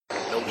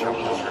No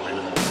challenges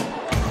remaining.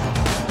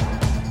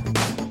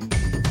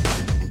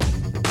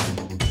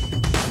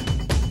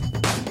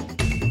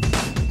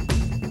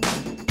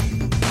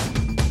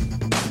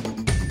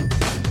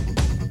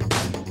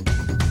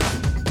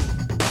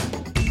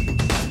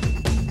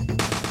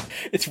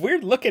 It's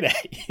weird looking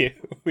at you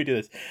when we do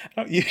this.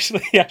 I don't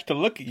usually have to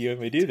look at you when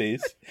we do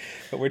these,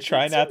 but we're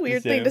trying not to.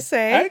 Weird thing to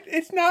say.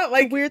 It's not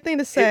like a weird thing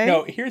to say.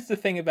 No, here's the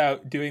thing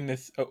about doing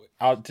this. Oh,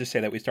 I'll just say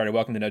that we started.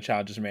 Welcome to No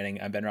Challenges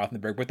Remaining. I'm Ben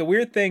Rothenberg. But the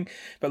weird thing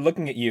about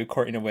looking at you,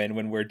 Courtney Nguyen,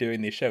 when we're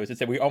doing these shows is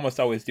that we almost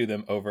always do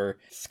them over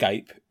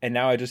Skype, and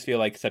now I just feel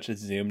like such a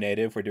Zoom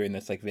native. We're doing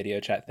this like video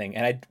chat thing,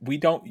 and we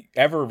don't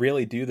ever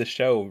really do the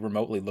show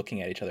remotely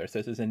looking at each other. So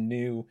this is a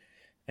new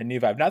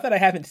vibe. Not that I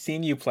haven't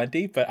seen you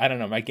plenty, but I don't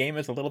know. My game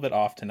is a little bit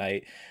off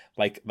tonight.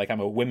 Like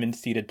I'm a women's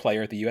seeded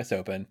player at the U.S.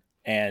 Open,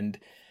 and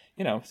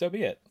so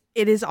be it.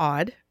 It is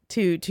odd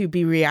to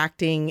be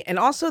reacting, and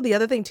also the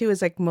other thing too is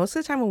like most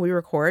of the time when we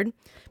record,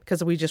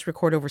 because we just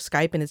record over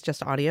Skype and it's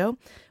just audio.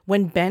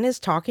 When Ben is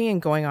talking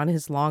and going on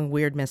his long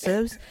weird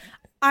missives,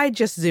 I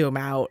just zoom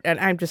out and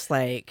I'm just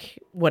like,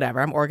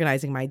 whatever. I'm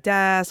organizing my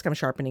desk. I'm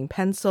sharpening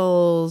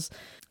pencils,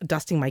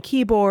 dusting my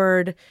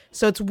keyboard.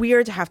 So it's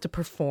weird to have to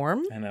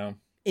perform. I know.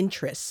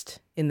 Interest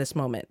in this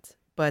moment,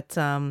 but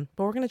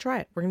we're gonna try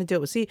it. We're gonna do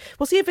it.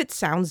 We'll see if it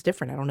sounds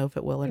different. I don't know if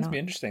it will or not. It's be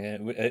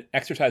interesting.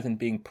 Exercise in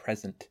being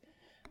present.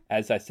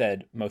 As I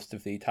said, most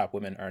of the top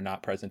women are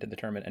not present in the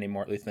tournament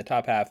anymore, at least in the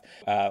top half.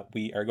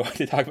 We are going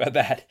to talk about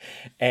that,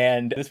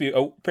 and this will be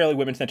a fairly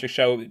women-centric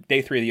show.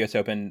 Day 3 of the U.S.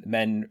 Open,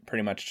 men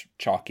pretty much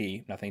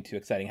chalky. Nothing too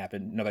exciting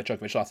happened. Novak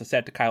Djokovic lost a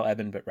set to Kyle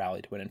Edmund, but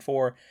rallied to win in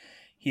 4.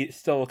 He's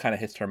still kind of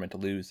his tournament to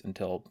lose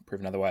until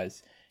proven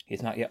otherwise.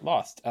 He's not yet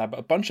lost. But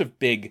a bunch of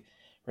big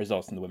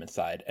results on the women's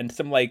side, and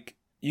some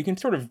you can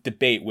sort of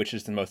debate which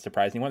is the most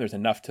surprising one. There's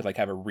enough to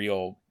have a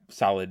real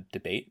solid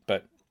debate,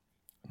 but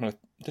I'm going to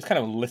just kind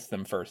of list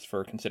them first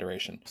for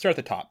consideration. Start at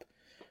the top.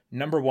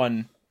 Number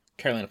 1,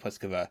 Karolina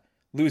Pliskova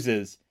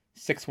loses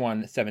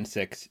 6-1,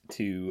 7-6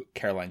 to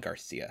Caroline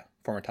Garcia,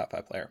 former top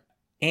 5 player.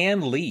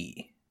 Ann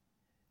Lee,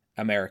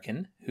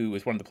 American, who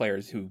was one of the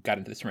players who got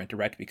into this tournament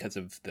direct because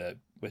of the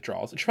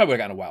withdrawals. She probably would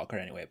have gotten a wild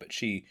card anyway, but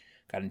she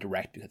got in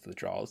direct because of the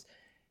withdrawals.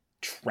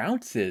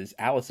 Trounces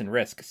Allison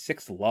Risk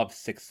 6-love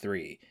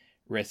 6-3.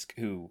 Risk,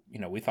 who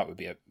we thought would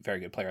be a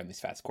very good player on these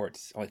fast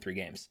courts, only 3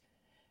 games.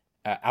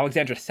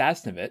 Alexandra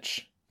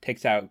Sasnovich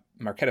takes out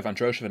Marketa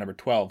Vondrousova, number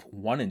 12,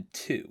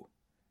 1-2.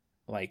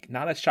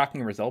 Not a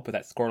shocking result, but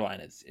that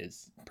scoreline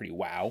is pretty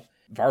wow.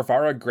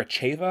 Varvara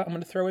Gracheva, I'm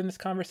going to throw in this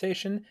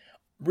conversation,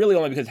 really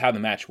only because of how the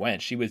match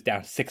went. She was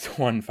down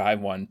 6-1,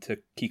 5-1 to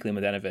Kikli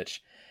Mladenovic,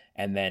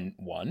 and then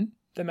won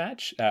the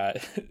match,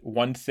 1-6,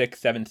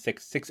 7-6,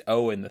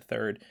 6-0 in the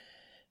third.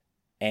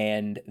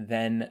 And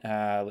then,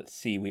 let's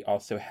see, we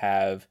also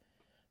have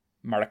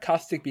Marta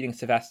Kostyk beating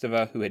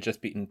Sevastova, who had just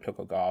beaten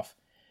Coco Gauff.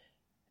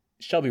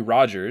 Shelby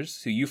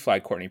Rogers, who you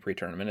flagged Courtney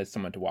pre-tournament as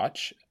someone to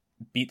watch,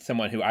 beat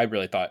someone who I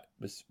really thought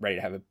was ready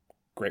to have a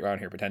great round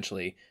here,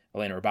 potentially,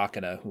 Elena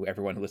Rybakina, who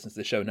everyone who listens to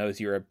the show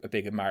knows you're a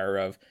big admirer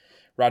of.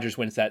 Rogers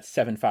wins that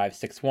 7-5,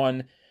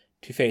 6-1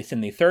 to face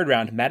in the third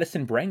round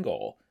Madison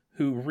Brangel,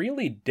 who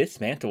really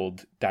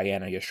dismantled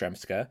Diana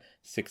Yastremska,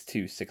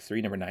 6-2,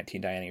 6-3, number 19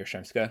 Diana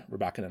Yastremska,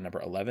 Rybakina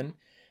number 11,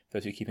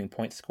 those who are keeping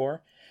point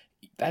score.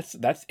 That's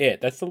it.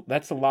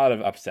 That's a lot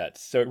of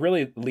upsets. So it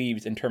really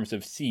leaves, in terms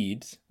of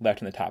seeds left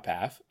in the top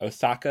half,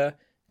 Osaka,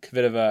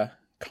 Kvitova,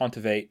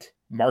 Kontaveit,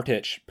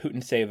 Martic,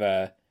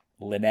 Putintseva,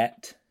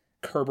 Linette,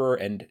 Kerber,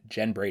 and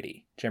Jen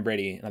Brady. Jen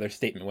Brady, another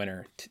statement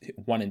winner,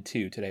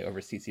 1-2 today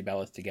over CC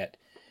Bellis to get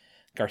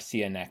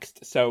Garcia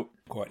next. So,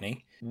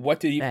 Courtney, what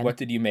did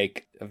you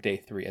make of day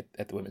 3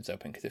 at the Women's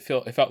Open? Because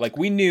it felt like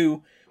we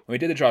knew when we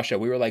did the draw show,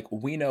 we were like,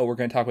 we know we're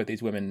going to talk about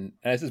these women.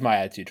 And this is my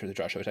attitude towards the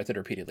draw show, which I said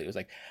repeatedly. It was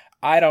like,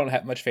 I don't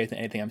have much faith in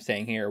anything I'm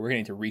saying here. We're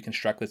going to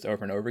reconstruct this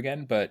over and over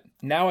again. But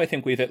now I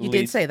think we've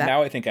did say that.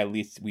 Now I think at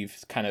least we've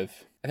kind of,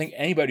 I think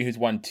anybody who's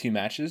won 2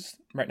 matches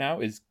right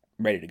now is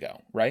ready to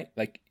go, right?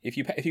 If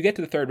you get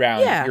to the third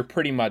round, yeah, you're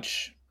pretty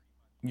much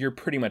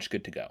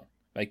good to go.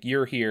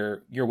 You're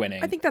here, you're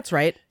winning. I think that's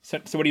right. So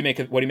what do you make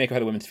of how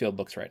the women's field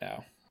looks right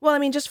now? Well, I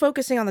mean, just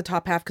focusing on the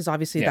top half, because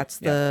obviously that's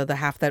the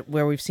half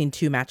where we've seen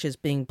 2 matches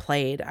being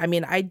played. I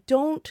mean,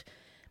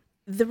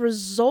 the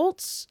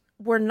results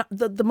were not,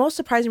 the most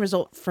surprising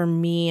result for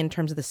me in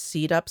terms of the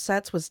seed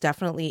upsets was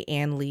definitely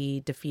Ann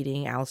Lee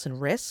defeating Allison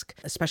Risk,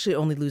 especially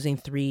only losing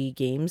 3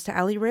 games to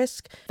Ali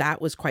Risk.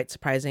 That was quite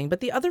surprising. But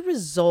the other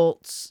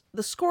results,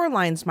 the score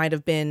lines might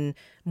have been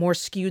more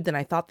skewed than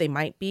I thought they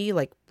might be,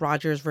 like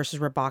Rogers versus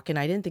Rybakina.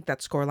 I didn't think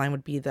that scoreline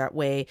would be that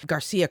way.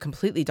 Garcia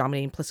completely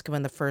dominating Pliskova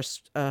in the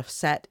first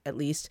set, at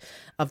least,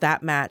 of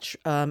that match,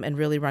 and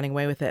really running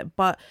away with it.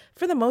 But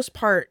for the most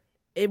part,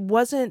 it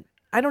wasn't,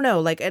 I don't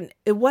know, and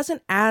it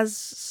wasn't as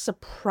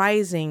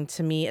surprising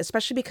to me,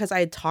 especially because I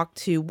had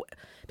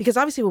because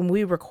obviously when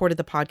we recorded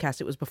the podcast,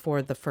 it was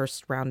before the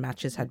first round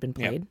matches had been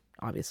played,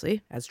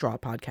 obviously, as draw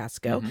podcasts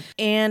go. Mm-hmm.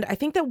 And I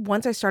think that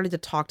once I started to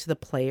talk to the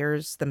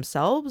players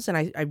themselves, and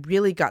I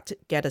really got to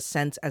get a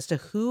sense as to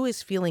who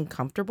is feeling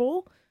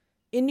comfortable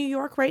in New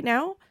York right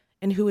now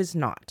and who is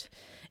not.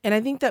 And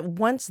I think that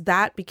once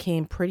that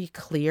became pretty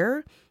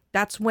clear,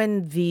 that's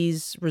when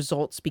these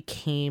results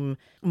became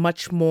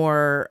much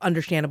more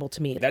understandable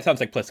to me. That sounds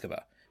like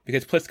Pliskova,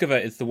 because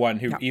Pliskova is the one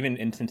who, even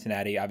in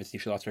Cincinnati, obviously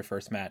she lost her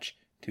first match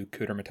to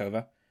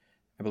Kudermetova,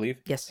 I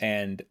believe. Yes.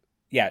 And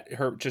yeah,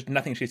 her just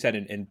nothing she said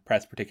in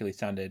press particularly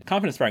sounded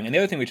confidence-inspiring. And the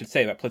other thing we should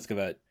say about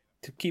Pliskova,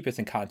 to keep us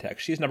in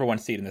context, she's number 1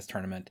 seed in this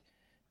tournament,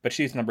 but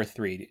she's number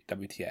 3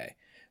 WTA.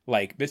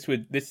 Like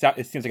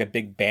it seems like a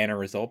big banner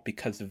result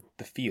because of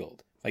the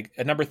field. Like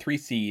a number 3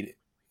 seed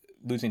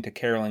losing to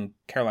Caroline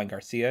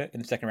Garcia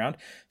in the second round.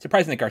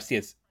 Surprising that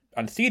Garcia's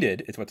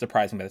unseeded is what's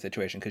surprising about the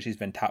situation, because she's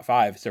been top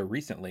 5 so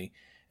recently,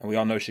 and we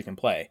all know she can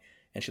play,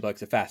 and she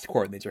likes a fast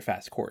court, and these are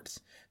fast courts.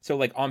 So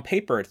like on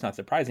paper, it's not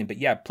surprising, but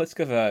yeah,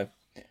 Pliskova.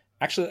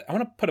 Actually, I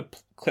want to put a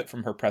clip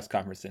from her press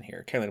conference in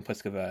here. Karolina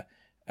Pliskova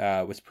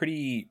was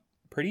pretty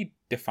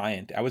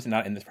defiant. I was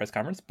not in this press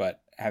conference,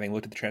 but having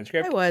looked at the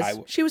transcript,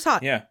 she was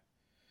hot. Yeah,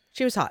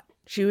 she was hot.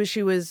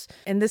 She was,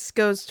 and this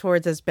goes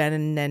towards, as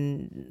Ben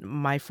and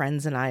my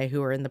friends and I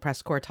who are in the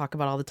press corps talk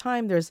about all the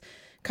time, there's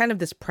kind of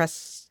this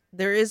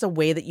there is a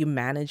way that you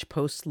manage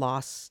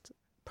post-loss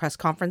press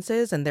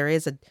conferences, and there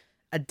is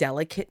a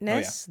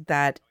delicateness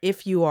that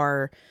if you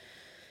are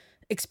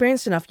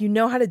experienced enough, you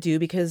know how to do,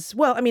 because,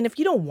 well, I mean, if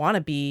you don't want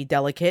to be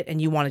delicate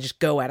and you want to just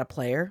go at a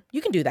player,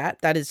 you can do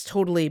that. That is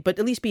totally, but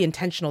at least be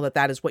intentional that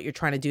that is what you're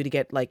trying to do to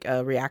get like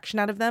a reaction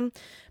out of them.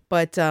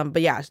 But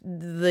yeah,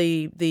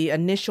 the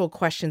initial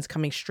questions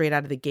coming straight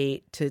out of the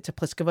gate to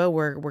Pliskova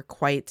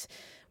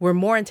were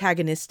more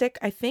antagonistic,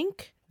 I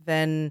think,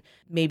 than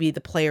maybe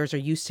the players are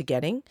used to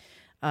getting.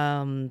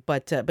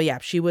 But yeah,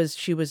 she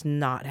was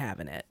not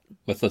having it.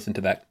 Let's listen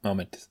to that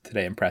moment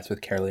today in press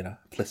with Karolina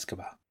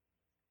Pliskova.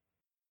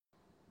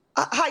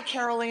 Hi,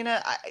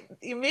 Karolina.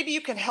 Maybe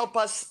you can help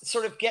us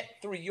sort of get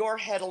through your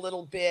head a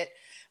little bit.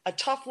 A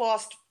tough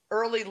loss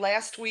early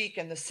last week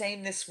and the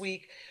same this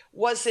week.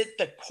 Was it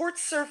the court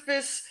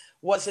surface?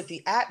 Was it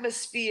the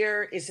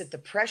atmosphere? Is it the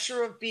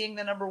pressure of being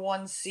the number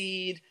 1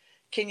 seed?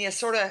 Can you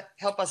sort of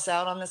help us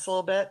out on this a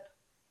little bit?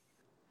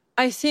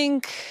 I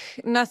think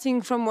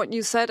nothing from what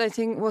you said, I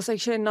think, was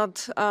actually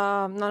not,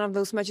 none of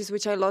those matches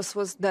which I lost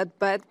was that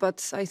bad,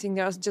 but I think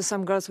there are just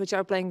some girls which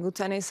are playing good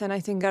tennis, and I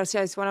think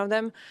Garcia is one of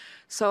them.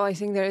 So I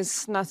think there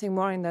is nothing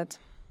more in that.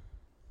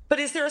 But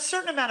is there a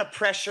certain amount of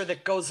pressure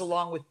that goes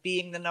along with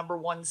being the number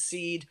 1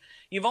 seed?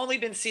 You've only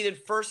been seeded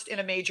first in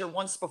a major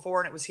once before,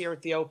 and it was here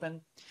at the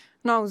Open.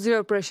 No,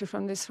 zero pressure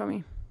from this for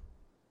me.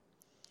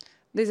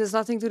 This has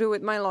nothing to do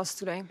with my loss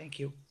today. Thank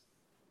you.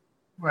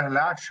 Well,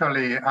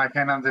 actually, I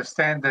can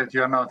understand that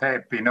you're not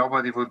happy.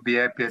 Nobody would be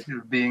happy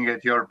being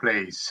at your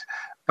place.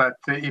 But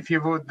if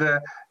you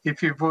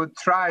would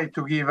try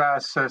to give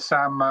us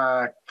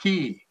some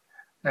key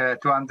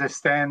to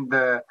understand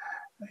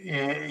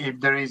if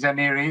there is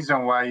any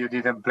reason why you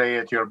didn't play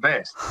at your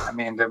best. I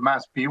mean, there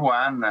must be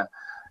one,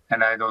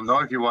 and I don't know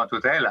if you want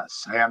to tell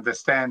us. I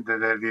understand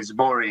that it is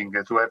boring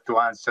to have to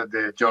answer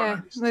the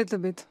journalist. Yeah, a little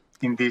bit.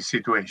 In this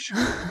situation.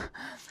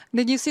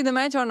 Did you see the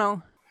match or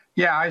no?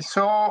 Yeah, I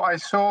saw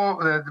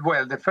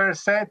the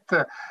first set,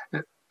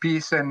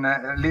 piece and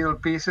little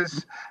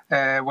pieces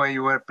where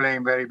you were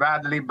playing very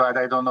badly, but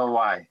I don't know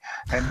why.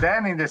 And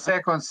then in the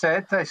second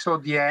set, I saw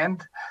the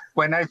end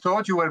when I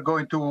thought you were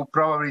going to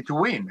probably to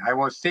win. I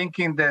was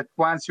thinking that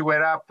once you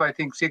were up, I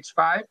think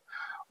 6-5,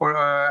 or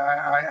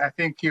I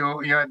think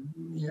I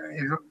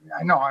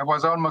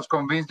was almost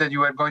convinced that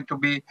you were going to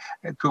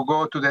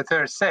go to the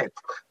third set,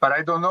 but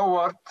I don't know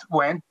what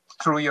went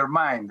through your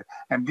mind,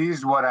 and this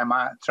is what I'm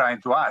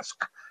trying to ask.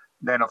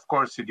 Then, of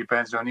course, it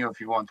depends on you if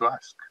you want to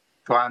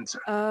answer.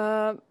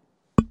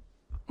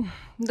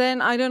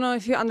 Then I don't know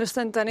if you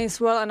understand tennis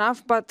well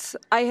enough, but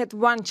I had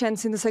one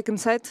chance in the second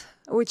set,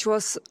 which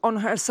was on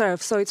her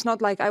serve. So it's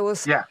not like I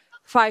was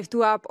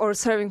 5-2 up or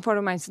serving for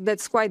the match.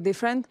 That's quite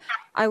different,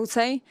 I would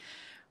say.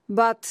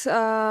 But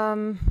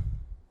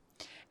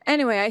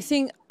anyway, I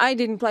think I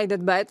didn't play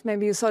that bad.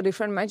 Maybe you saw a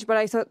different match, but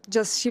I thought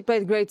she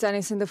played great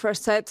tennis in the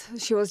first set.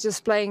 She was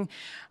just playing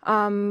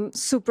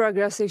super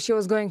aggressive. She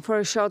was going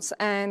for shots,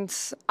 and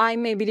I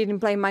maybe didn't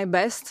play my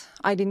best.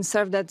 I didn't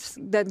serve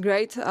that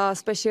great,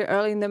 especially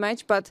early in the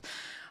match, but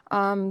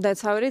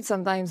that's how it is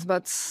sometimes.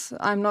 But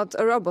I'm not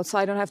a robot, so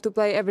I don't have to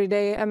play every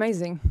day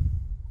amazing.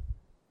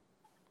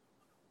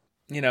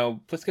 You know,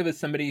 Pliskova is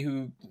somebody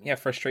who,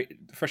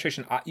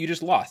 frustration. You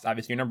just lost.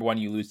 Obviously, you're number 1.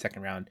 You lose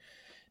second round.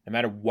 No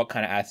matter what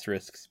kind of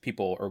asterisks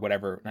people or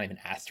whatever, not even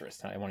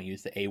asterisks, I want to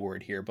use the A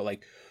word here, but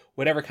like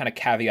whatever kind of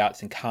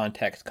caveats and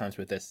context comes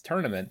with this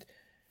tournament,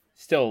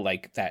 still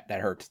like that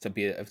hurts to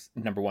be a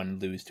number 1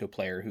 lose to a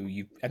player who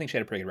I think she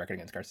had a pretty good record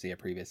against Garcia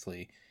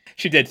previously.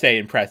 She did say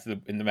in press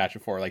in the match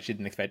before, like she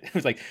didn't expect, it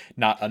was like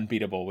not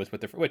unbeatable was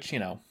with which, you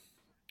know.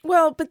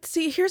 Well, but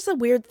see, here's the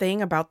weird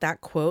thing about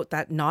that quote,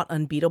 that not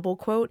unbeatable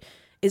quote,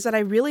 is that I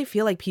really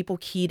feel like people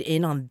keyed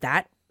in on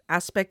that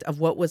aspect of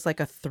what was like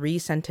a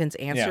 3-sentence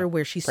answer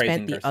where she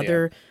spent the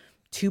other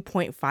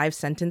 2.5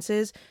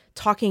 sentences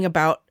talking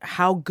about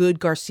how good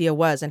Garcia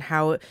was and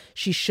how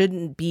she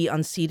shouldn't be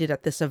unseated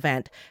at this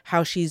event,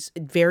 how she's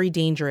very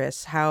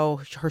dangerous,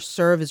 how her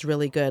serve is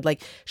really good.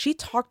 Like, she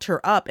talked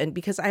her up. And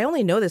because I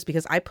only know this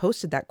because I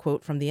posted that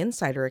quote from the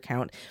Insider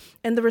account,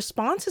 and the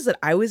responses that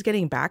I was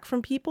getting back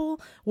from people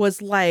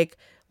was like,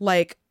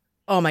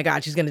 oh my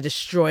God, she's going to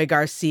destroy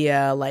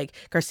Garcia. Like,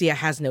 Garcia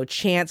has no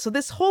chance. So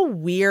this whole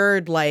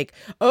weird, like,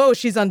 oh,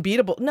 she's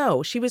unbeatable.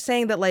 No, she was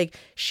saying that, like,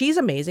 she's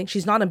amazing.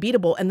 She's not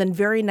unbeatable. And then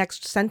very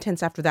next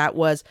sentence after that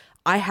was,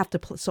 I have to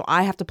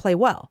play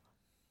well.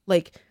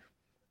 Like,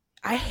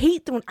 I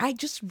hate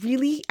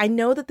I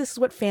know that this is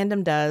what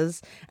fandom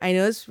does. I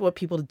know this is what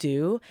people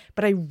do,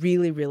 but I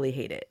really, really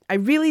hate it. I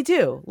really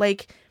do.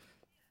 Like,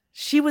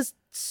 she was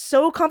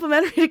so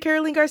complimentary to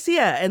Caroline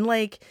Garcia, and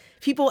like,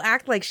 people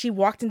act like she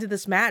walked into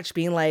this match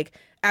being like,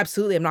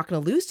 absolutely, I'm not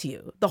going to lose to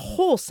you. The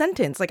whole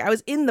sentence, like, I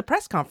was in the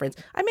press conference,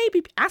 I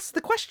maybe asked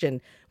the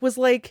question, was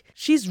like,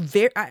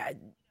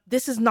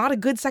 this is not a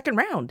good second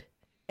round.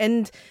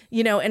 And,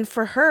 you know, and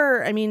for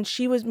her, I mean,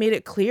 she made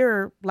it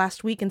clear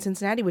last week in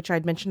Cincinnati, which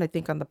I'd mentioned, I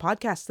think, on the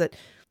podcast, that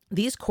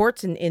these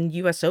courts in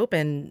US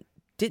Open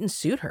didn't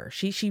suit her.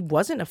 She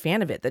wasn't a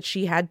fan of it, that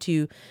she had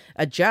to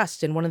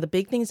adjust. And one of the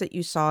big things that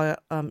you saw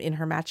in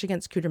her match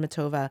against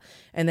Kudermetova,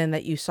 and then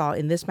that you saw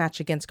in this match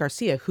against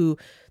Garcia,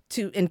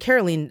 and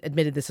Caroline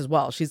admitted this as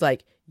well. She's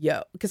like,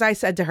 yo, because I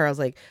said to her, I was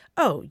like,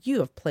 oh, you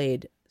have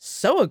played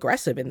so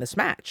aggressive in this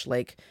match.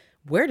 Like,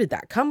 where did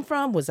that come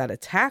from? Was that a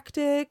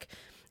tactic?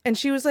 And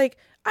she was like,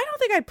 I don't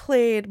think I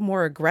played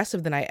more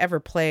aggressive than I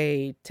ever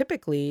play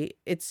typically.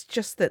 It's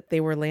just that they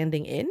were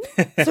landing in.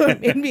 So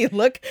it made me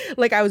look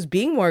like I was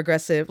being more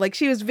aggressive. Like,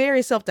 she was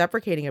very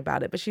self-deprecating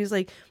about it. But she was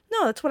like,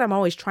 no, that's what I'm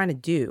always trying to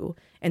do.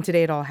 And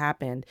today it all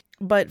happened.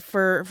 But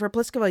for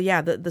Pliskova,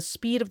 yeah, the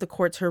speed of the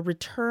courts, her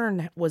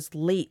return was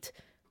late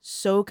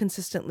so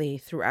consistently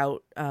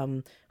throughout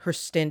her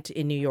stint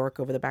in New York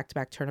over the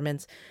back-to-back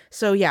tournaments.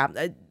 So yeah,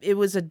 it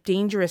was a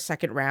dangerous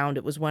second round.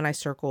 It was one I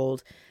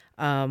circled.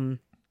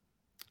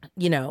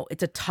 You know,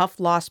 it's a tough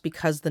loss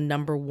because the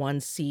number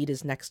one seed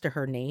is next to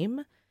her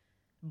name.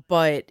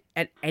 But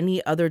at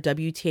any other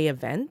WTA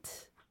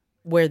event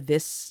where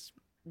this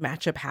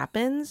matchup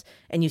happens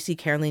and you see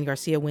Caroline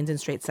Garcia wins in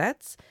straight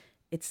sets,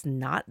 it's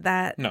not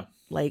that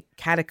like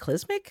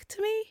cataclysmic to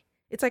me.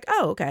 It's like,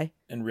 oh, okay.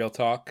 And real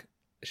talk,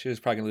 she was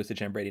probably gonna lose to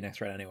Jen Brady next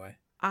round anyway.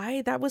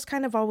 That was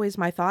kind of always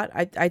my thought.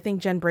 I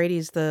think Jen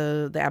Brady's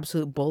the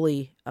absolute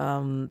bully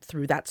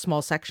through that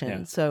small section.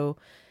 Yeah. So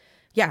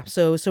yeah,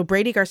 so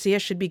Brady Garcia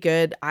should be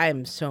good.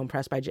 I'm so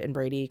impressed by Jen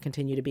Brady,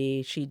 continue to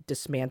be. She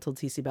dismantled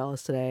TC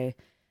Bellis today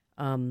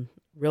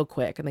real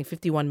quick. I think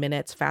 51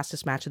 minutes,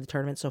 fastest match of the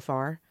tournament so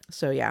far.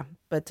 So yeah,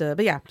 but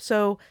yeah,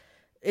 so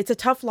it's a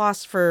tough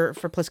loss for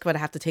Pliskova to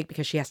have to take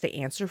because she has to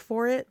answer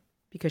for it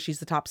because she's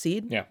the top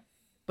seed. Yeah.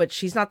 But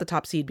she's not the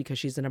top seed because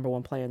she's the number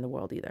one player in the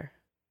world either.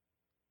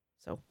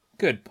 So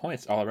good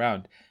points all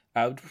around.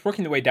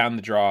 Working the way down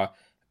the draw,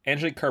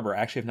 Angelique Kerber,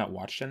 I actually have not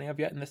watched any of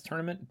yet in this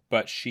tournament,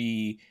 but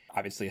she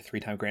obviously a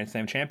 3-time Grand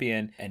Slam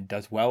champion and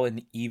does well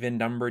in even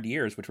numbered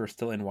years, which we're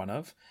still in one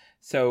of.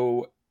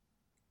 So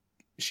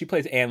she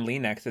plays Ann Lee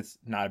next. It's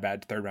not a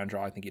bad third round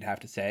draw, I think you'd have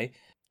to say.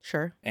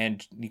 Sure.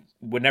 And you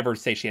would never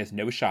say she has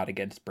no shot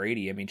against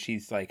Brady. I mean,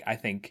 she's like, I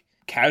think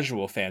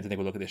casual fans, I think,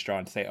 would look at this draw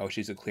and say, oh,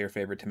 she's a clear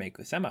favorite to make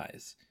the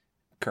semis.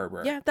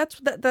 Kerber. Yeah,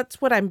 that's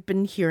what I've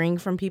been hearing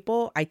from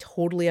people. I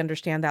totally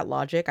understand that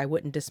logic. I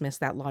wouldn't dismiss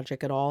that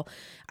logic at all.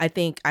 I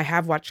think I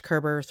have watched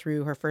Kerber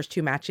through her first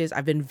two matches.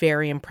 I've been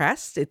very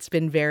impressed. It's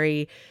been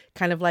very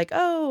kind of like,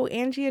 oh,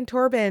 Angie and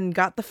Torben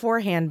got the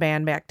forehand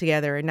band back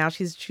together and now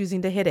she's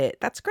choosing to hit it.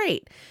 That's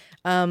great.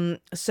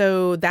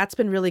 So that's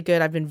been really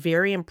good. I've been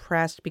very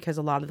impressed because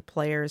a lot of the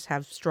players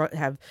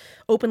have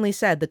openly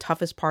said the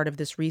toughest part of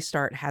this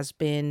restart has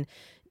been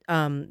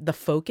the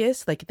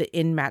focus, like the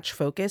in-match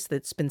focus.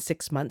 That's been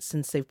 6 months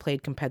since they've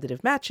played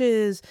competitive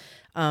matches.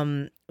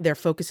 Their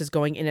focus is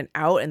going in and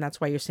out, and that's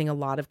why you're seeing a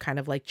lot of kind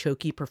of like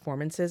choky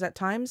performances at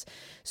times.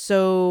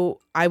 So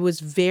I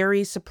was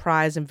very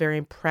surprised and very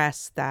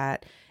impressed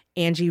that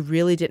Angie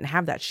really didn't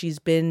have that.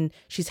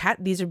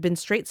 These have been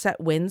straight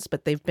set wins,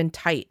 but they've been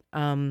tight.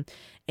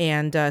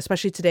 And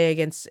especially today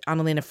against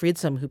Annalena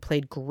Friedsam, who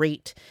played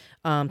great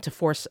to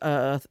force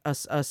a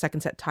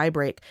second set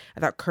tiebreak.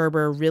 I thought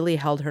Kerber really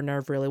held her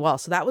nerve really well.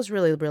 So that was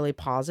really, really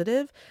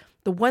positive.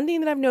 The one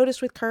thing that I've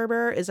noticed with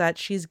Kerber is that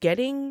she's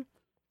getting,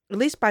 at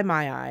least by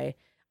my eye,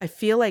 I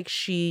feel like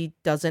she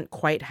doesn't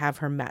quite have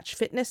her match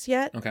fitness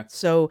yet. Okay.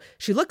 So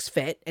she looks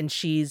fit and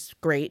she's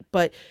great,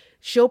 but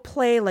she'll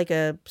play like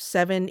a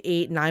 7,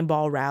 8, 9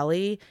 ball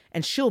rally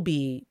and she'll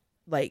be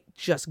like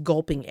just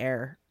gulping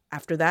air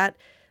after that.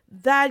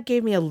 That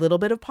gave me a little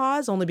bit of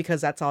pause, only because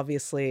that's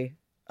obviously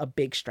a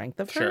big strength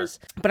of hers.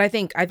 But I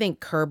think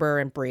Kerber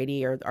and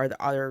Brady are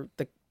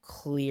the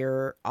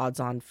clear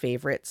odds-on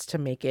favorites to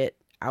make it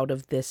out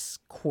of this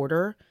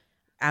quarter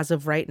as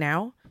of right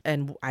now.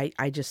 And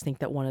I just think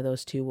that one of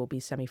those two will be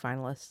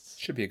semifinalists.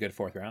 Should be a good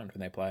fourth round when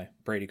they play.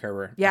 Brady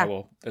Kerber. Yeah. I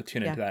will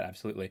tune into that,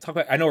 absolutely. Talk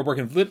about, I know we're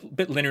working a little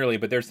bit linearly,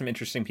 but there's some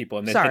interesting people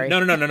in this. Sorry.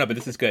 No, but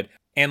this is good.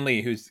 Ann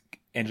Lee, who's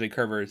Angelique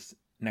Kerber's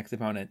next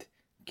opponent.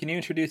 Can you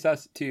introduce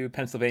us to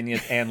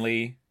Pennsylvania's Ann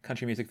Lee,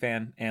 country music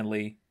fan, Ann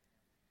Lee?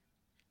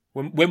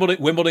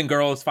 Wimbledon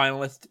girls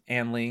finalist,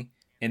 Ann Lee,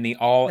 in the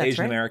all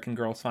Asian American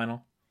girls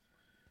final,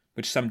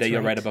 which someday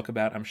you'll write a book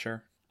about, I'm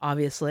sure.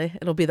 Obviously,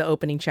 it'll be the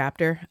opening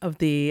chapter of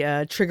the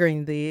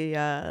triggering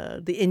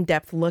the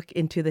in-depth look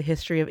into the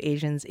history of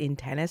Asians in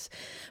tennis.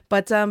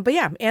 But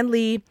yeah, Ann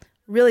Lee,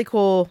 really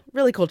cool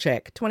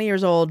chick, 20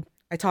 years old.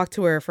 I talked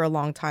to her for a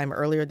long time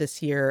earlier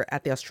this year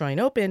at the Australian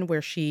Open,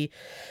 where she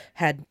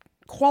had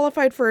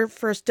qualified for her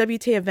first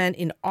WTA event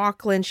in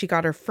Auckland. She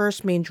got her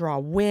first main draw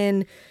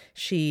win.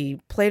 She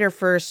played her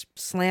first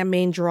slam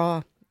main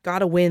draw,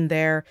 got a win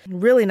there.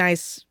 Really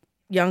nice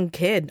young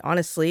kid,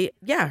 honestly.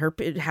 Yeah,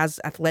 it has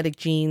athletic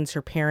genes.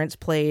 Her parents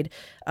played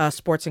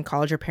sports in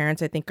college. Her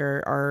parents, I think,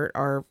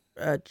 are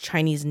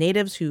Chinese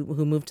natives who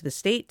moved to the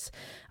States.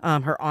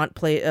 Her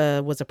aunt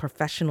was a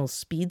professional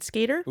speed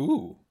skater.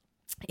 Ooh.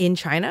 In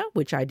China,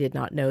 which I did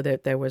not know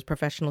that there was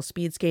professional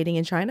speed skating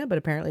in China, but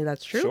apparently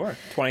that's true. Sure.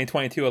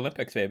 2022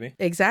 Olympics, baby.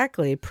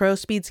 Exactly. Pro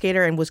speed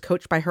skater, and was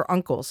coached by her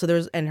uncle.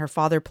 So and her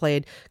father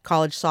played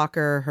college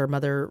soccer. Her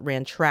mother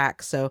ran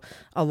track. So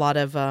a lot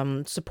of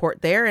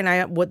support there. And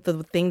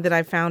the thing that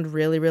I found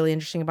really, really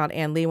interesting about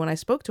Ann Lee when I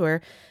spoke to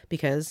her,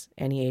 because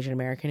any Asian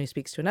American who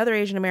speaks to another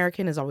Asian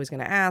American is always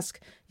going to ask,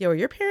 yo, are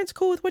your parents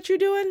cool with what you're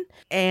doing?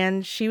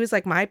 And she was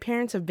like, my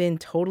parents have been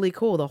totally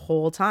cool the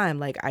whole time.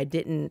 Like, I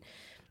didn't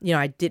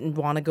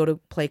want to go to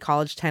play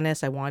college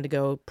tennis. I wanted to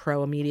go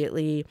pro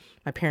immediately.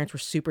 My parents were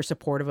super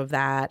supportive of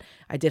that.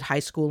 I did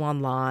high school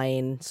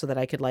online so that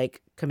I could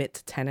like commit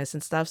to tennis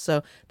and stuff.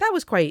 So that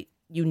was quite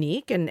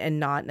unique and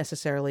not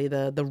necessarily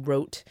the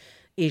rote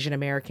Asian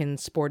American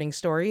sporting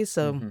stories.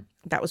 So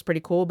that was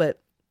pretty cool, but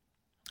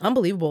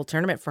unbelievable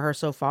tournament for her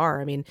so far.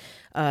 I mean,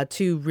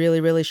 two really,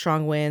 really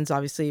strong wins.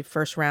 Obviously,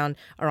 first round,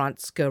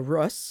 Aranska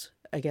Rus,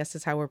 I guess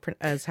is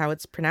how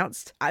it's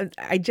pronounced.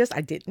 I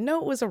didn't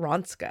know it was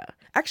Aranska.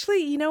 Actually,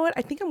 you know what?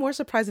 I think I'm more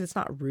surprised that it's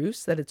not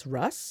Rus, that it's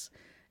Russ.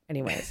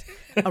 Anyways,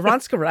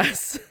 Aranska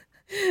Rus.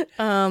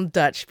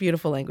 Dutch,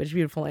 beautiful language.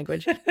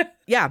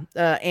 Yeah,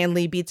 Ann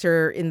Lee beats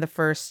her in the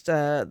first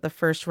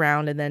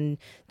round, and then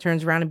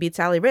turns around and beats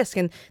Ali Risk.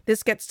 And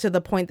this gets to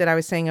the point that I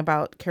was saying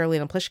about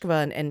Karolina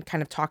Pliskova and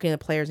kind of talking to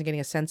the players and getting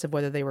a sense of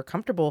whether they were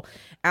comfortable.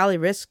 Ali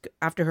Risk,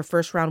 after her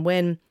first round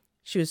win,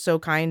 she was so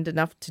kind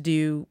enough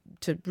to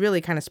really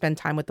kind of spend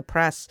time with the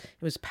press.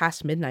 It was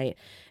past midnight.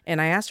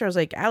 And I asked her, I was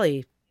like,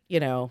 Ali,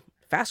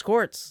 fast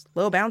courts,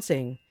 low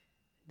bouncing.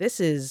 This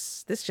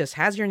just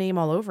has your name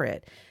all over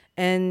it.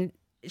 And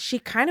she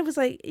kind of was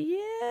like,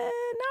 yeah,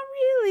 not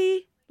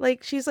really.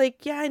 Like, she's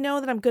like, yeah, I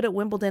know that I'm good at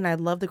Wimbledon. I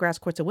love the grass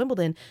courts at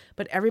Wimbledon.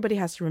 But everybody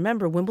has to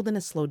remember, Wimbledon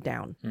has slowed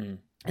down.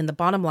 And the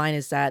bottom line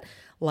is that,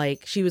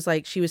 like, she was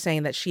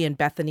saying that she and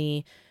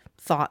Bethany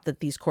thought that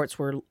these courts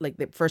were like,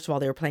 first of all,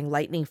 they were playing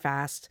lightning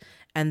fast,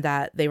 and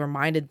that they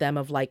reminded them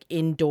of like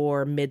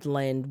indoor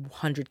Midland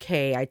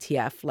 100K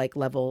ITF like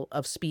level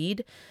of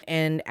speed.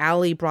 And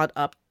Ali brought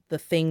up the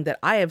thing that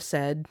I have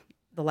said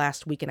the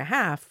last week and a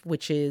half,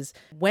 which is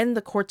when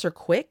the courts are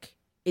quick,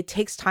 it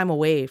takes time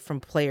away from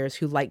players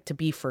who like to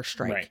be first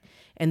strike, right,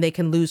 and they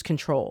can lose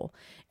control.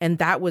 And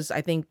that was, I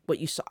think,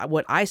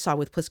 what I saw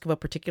with Pliskova,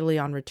 particularly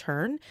on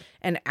return.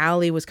 And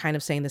Ali was kind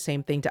of saying the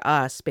same thing to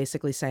us,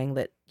 basically saying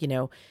that,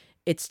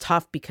 it's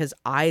tough because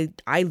I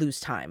lose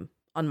time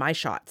on my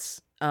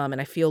shots,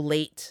 and I feel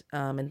late,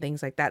 and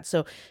things like that.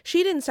 So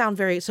she didn't sound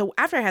so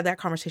after I had that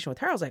conversation with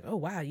her, I was like, oh,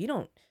 wow, you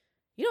don't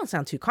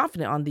sound too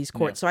confident on these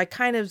courts. Yeah. So I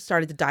kind of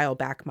started to dial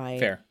back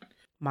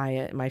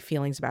my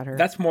feelings about her.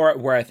 That's more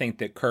where I think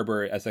that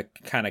Kerber, as a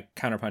kind of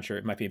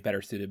counterpuncher, might be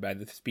better suited by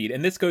the speed.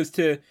 And this goes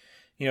to,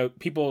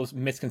 people's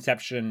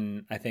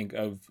misconception, I think,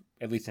 of,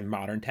 at least in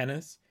modern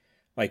tennis,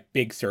 like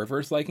big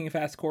servers liking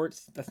fast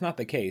courts. That's not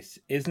the case.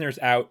 Isner's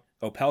out.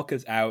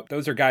 Opelka's out.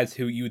 Those are guys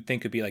who you would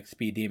think could be like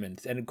speed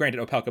demons. And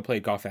granted, Opelka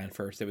played Goffin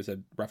first. It was a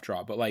rough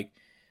draw. But like,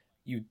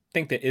 you'd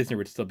think that Isner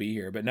would still be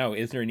here. But no,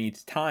 Isner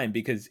needs time,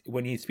 because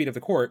when he's speed of the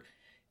court,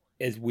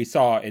 as we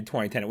saw in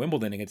 2010 at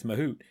Wimbledon against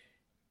Mahut,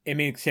 it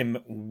makes him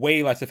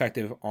way less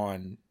effective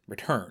on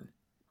return.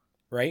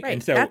 Right?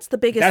 And so that's the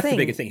biggest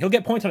thing. He'll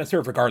get points on a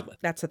serve regardless.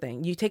 That's the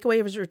thing. You take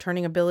away his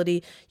returning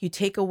ability, you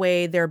take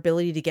away their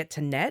ability to get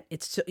to net.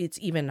 It's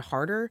even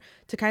harder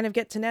to kind of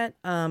get to net,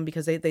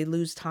 because they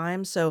lose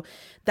time. So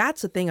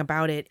that's the thing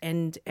about it.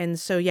 And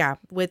so yeah,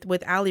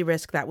 with Ali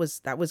Risk, that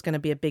was going to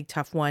be a big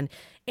tough one.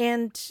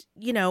 And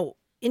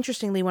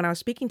interestingly, when I was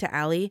speaking to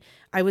Ali,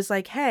 I was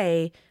like,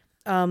 hey,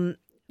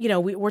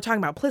 we're talking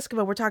about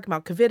Pliskova, we're talking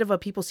about Kvitova.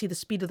 People see the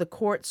speed of the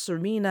court,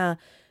 Serena,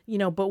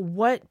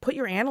 but put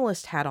your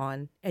analyst hat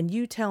on and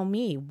you tell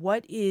me,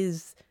 what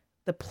is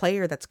the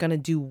player that's going to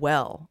do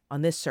well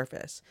on this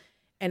surface?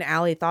 And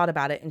Ali thought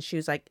about it and she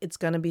was like, it's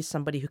going to be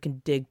somebody who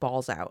can dig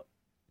balls out.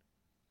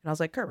 And I was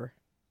like, Kerber.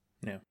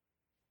 Yeah.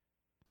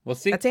 We'll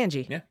see. That's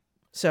Angie. Yeah.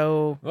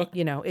 So,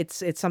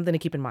 it's something to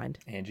keep in mind.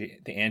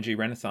 The Angie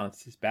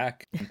Renaissance is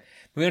back.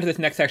 Moving on to this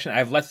next section, I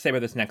have less to say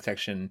about this next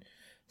section.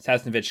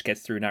 Sasnovich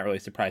gets through, not really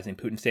surprising.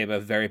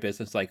 Putintseva, very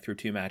businesslike through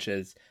 2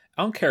 matches.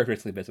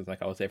 Uncharacteristically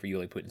businesslike, I would say, for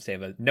Yulia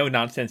Putintseva. No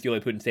nonsense,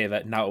 Yulia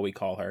Putintseva, not what we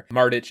call her.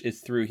 Martic is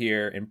through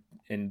here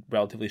in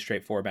relatively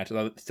straightforward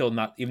matches. Still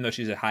not, even though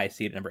she's a high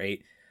seed at number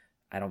 8,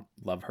 I don't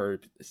love her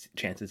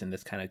chances in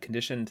this kind of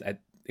conditions. I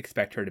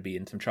expect her to be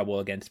in some trouble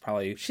against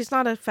probably... She's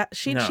not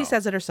she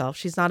says it herself.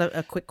 She's not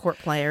a quick court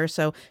player,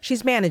 so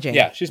she's managing.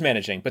 Yeah, she's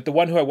managing. But the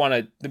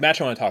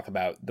match I want to talk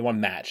about, the one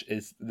match,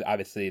 is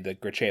obviously the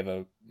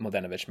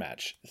Gracheva-Mladenovic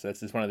match. So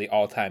this is one of the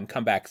all-time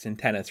comebacks in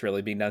tennis,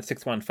 really, being done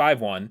 6-1,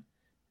 5-1,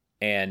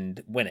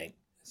 and winning.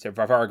 So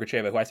Varvara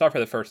Gracheva, who I saw for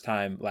the first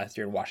time last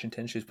year in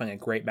Washington, she was playing a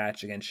great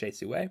match against Shea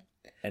Sue,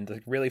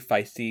 and really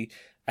feisty.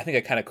 I think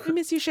I kind of... I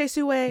miss you, Shea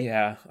Sue.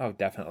 Yeah, oh,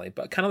 definitely.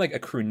 But kind of like a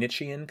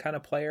Krunichian kind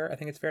of player, I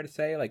think it's fair to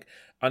say. Like,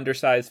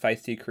 undersized,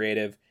 feisty,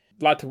 creative.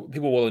 Lots of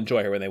people will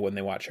enjoy her when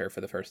they watch her for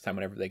the first time,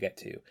 whenever they get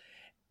to.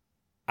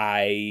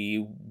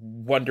 I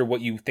wonder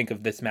what you think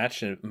of this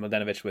match.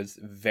 Mladenovic was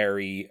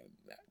very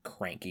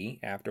cranky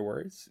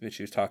afterwards.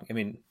 She was talking... I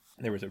mean,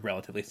 there was a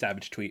relatively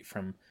savage tweet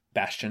from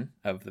Bastian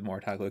of the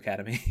Mouratoglou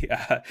Academy.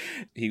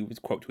 He was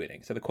quote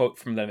tweeting. So the quote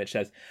from Mladenovic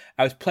says,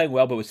 "I was playing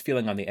well but was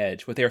feeling on the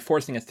edge. What they are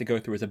forcing us to go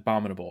through is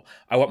abominable.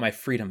 I want my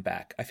freedom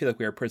back. I feel like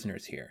we are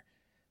prisoners here."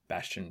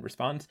 Bastian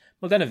responds,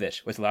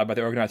 "Mladenovic was allowed by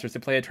the organizers to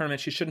play a tournament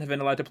she shouldn't have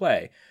been allowed to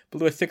play.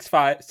 Blew a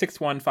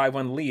 6-1,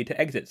 5-1 lead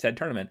to exit said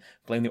tournament.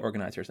 Blame the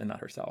organizers and not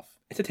herself."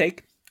 It's a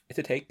take.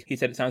 He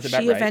said it sounds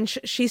about right.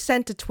 She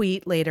sent a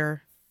tweet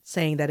later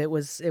saying that it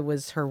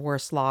was her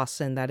worst loss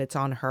and that it's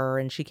on her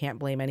and she can't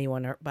blame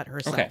anyone but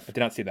herself. Okay, I did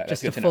not see that.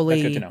 That's good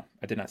to know.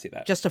 I did not see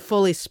that. Just to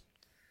fully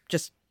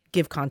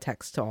give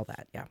context to all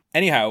that, yeah.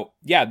 Anyhow,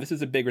 this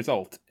is a big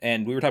result.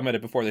 And we were talking about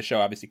it before the show.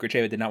 Obviously,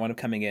 Gracheva did not want him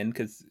coming in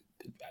because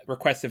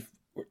requests of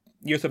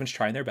US Open's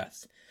trying their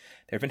best.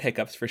 There have been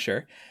hiccups for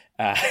sure.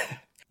 What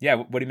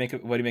do you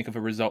make of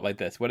a result like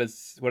this? What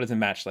is a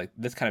match like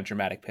this kind of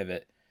dramatic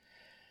pivot?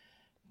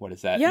 What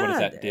does that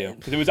do?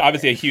 Because it was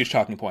obviously a huge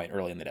talking point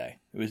early in the day.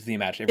 It was the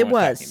match everyone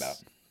was talking about.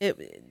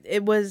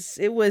 It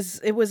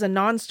was a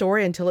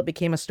non-story until it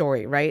became a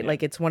story, right? Yeah.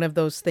 Like, it's one of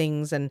those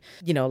things, and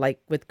like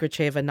with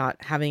Gracheva not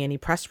having any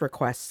press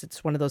requests,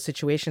 it's one of those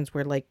situations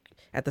where, like,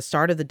 at the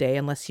start of the day,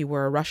 unless you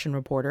were a Russian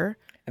reporter,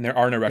 and there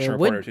are no Russian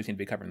reporters who seem to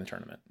be covering the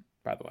tournament,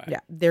 by the way.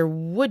 Yeah, there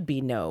would be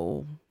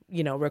no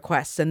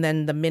requests, and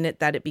then the minute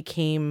that it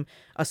became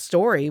a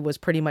story was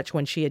pretty much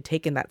when she had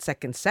taken that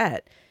second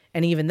set.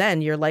 And even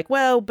then, you're like,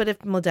 well, but if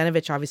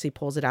Mladenovic obviously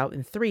pulls it out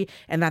in 3,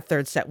 and that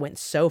third set went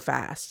so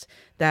fast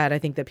that I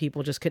think that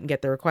people just couldn't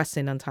get their requests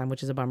in on time,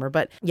 which is a bummer.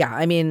 But yeah,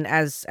 I mean,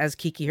 as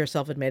Kiki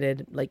herself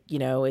admitted, like,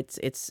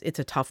 it's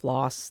a tough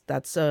loss.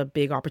 That's a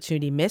big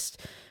opportunity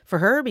missed for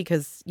her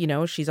because, she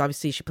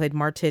played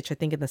Martic, I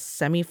think, in the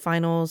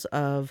semifinals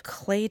of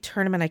clay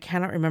tournament. I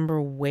cannot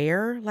remember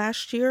where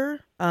last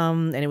year.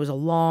 And it was a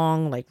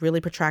long, like, really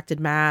protracted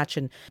match.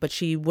 But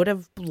she would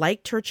have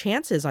liked her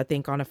chances, I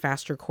think, on a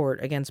faster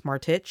court against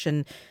Martic,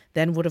 and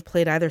then would have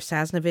played either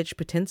Sasnovich,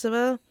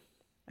 Putintseva.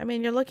 I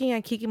mean, you're looking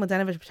at Kiki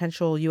Mladenovic,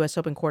 potential U.S.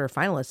 Open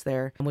quarterfinalist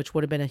there, which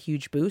would have been a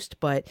huge boost.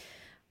 But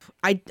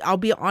I'll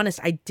be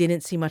honest, I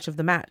didn't see much of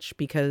the match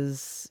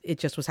because it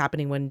just was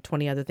happening when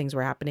 20 other things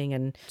were happening.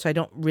 And so I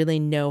don't really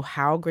know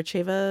how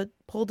Gracheva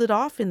pulled it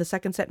off in the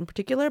second set in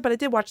particular, but I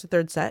did watch the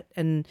third set,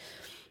 and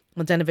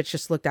Mladenovic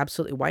just looked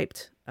absolutely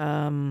wiped.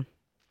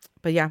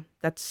 But yeah,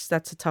 that's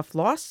a tough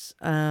loss.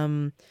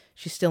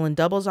 She's still in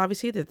doubles,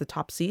 obviously. They're the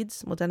top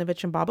seeds,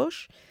 Mladenovic and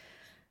Babos.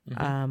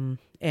 Mm-hmm.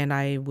 And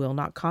I will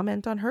not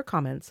comment on her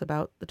comments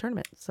about the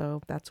tournament.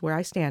 So that's where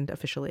I stand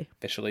officially.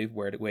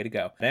 Way to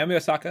go. Naomi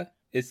Osaka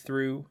is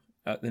through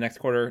the next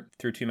quarter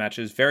through 2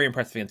 matches. Very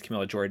impressive against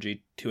Camila Giorgi,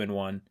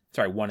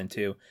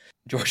 1-2.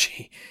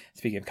 Giorgi,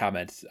 speaking of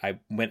comments, I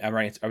was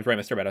writing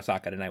a story about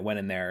Osaka and I went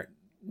in there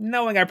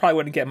knowing I probably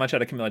wouldn't get much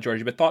out of Camila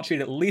Giorgi, but thought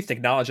she'd at least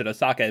acknowledge that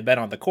Osaka had been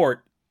on the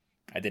court.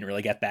 I didn't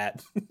really get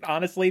that.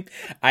 Honestly,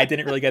 I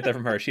didn't really get that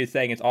from her. She was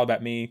saying it's all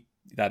about me,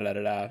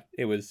 da-da-da-da-da.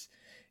 It was,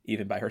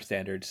 even by her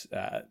standards,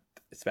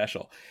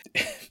 special.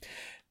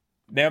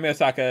 Naomi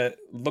Osaka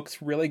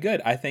looks really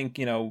good. I think,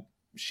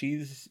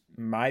 she's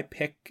my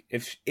pick.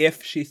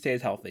 If she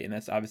stays healthy, and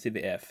that's obviously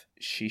the if,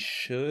 she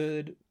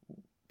should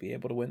be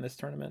able to win this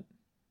tournament.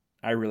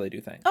 I really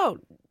do think. Oh,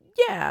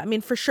 yeah. I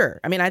mean, for sure.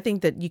 I mean, I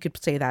think that you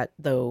could say that,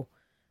 though,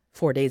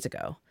 4 days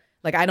ago.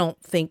 Like, I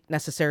don't think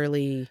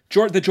necessarely...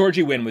 The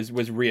Giorgi win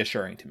was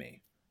reassuring to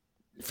me.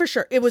 For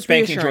sure. It was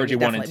Spanking reassuring.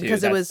 Giorgi 1 and 2.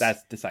 Because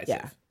that's decisive.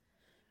 Yeah.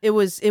 It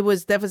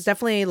was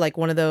definitely like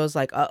one of those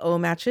like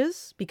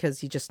matches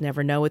because you just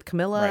never know with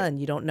Camila, right?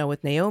 And you don't know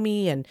with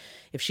Naomi, and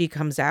if she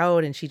comes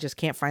out and she just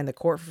can't find the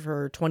court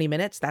for 20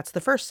 minutes, that's the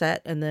first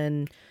set, and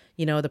then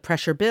the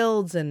pressure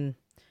builds and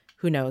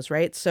who knows,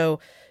 right? So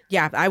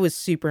yeah, I was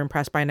super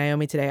impressed by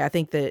Naomi today. I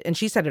think that, and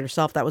she said it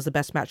herself, that was the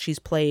best match she's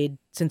played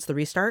since the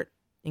restart.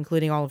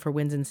 including all of her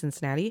wins in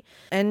Cincinnati.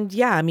 And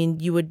yeah, I mean,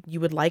 you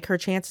would like her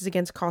chances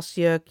against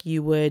Kostyuk.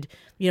 You would,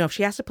 if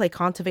she has to play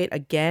Kontaveit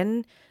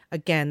again,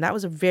 that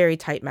was a very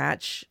tight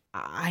match.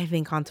 I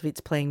think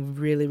Kontaveit's playing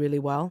really, really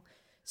well.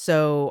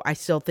 So I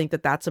still think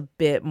that that's a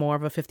bit more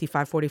of a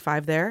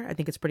 55-45 there. I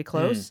think it's pretty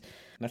close.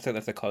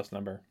 That's a close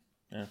number.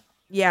 Yeah.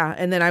 Yeah,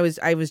 and then I was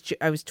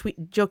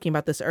joking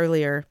about this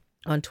earlier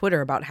on Twitter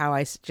about how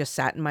I just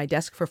sat in my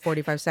desk for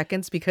 45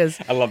 seconds because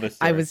I love this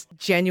story. I was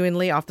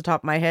genuinely off the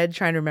top of my head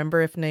trying to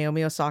remember if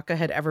Naomi Osaka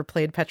had ever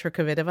played Petra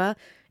Kvitova,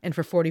 and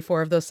for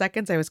 44 of those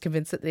seconds I was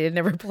convinced that they had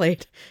never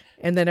played,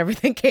 and then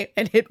everything came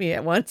and hit me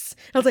at once.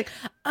 I was like,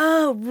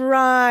 oh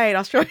right,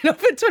 Australian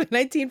Open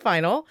 2019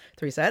 final,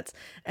 3 sets,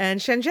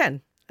 and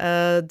Shenzhen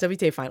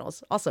WTA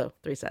finals, also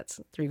 3 sets,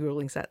 3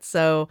 grueling sets.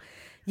 So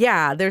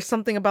yeah, there's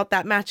something about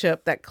that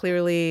matchup that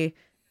clearly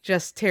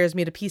just tears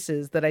me to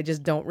pieces, that I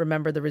just don't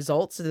remember the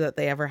results that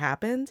they ever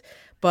happened.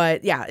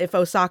 But yeah, if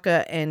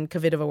Osaka and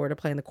Kvitova were to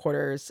play in the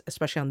quarters,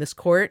 especially on this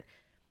court,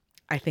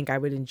 I think I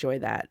would enjoy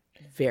that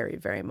very,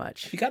 very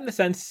much. Have you gotten the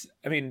sense,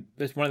 I mean,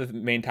 there's one of the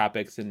main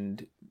topics,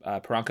 and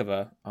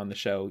Perankova on the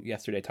show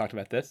yesterday talked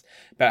about this,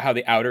 about how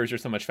the outers are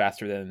so much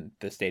faster than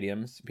the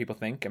stadiums, people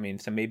think. I mean,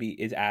 so maybe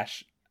is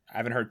Ash, I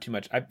haven't heard too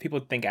much. People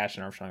think Ash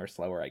and Armstrong are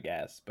slower, I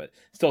guess, but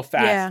still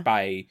fast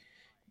by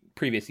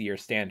previous year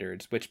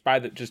standards, which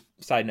just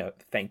side note,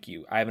 thank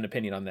you. I have an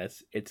opinion on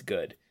this. It's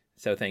good.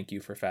 So thank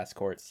you for fast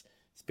courts.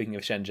 Speaking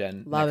of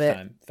Shenzhen, next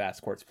time,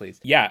 fast courts,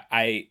 please. Yeah,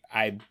 I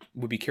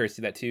would be curious to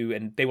see that too.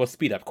 And they will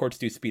speed up. Courts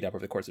do speed up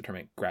over the course of the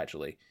tournament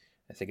gradually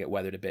as they get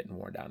weathered a bit and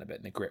worn down a bit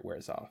and the grit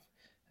wears off.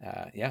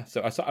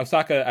 So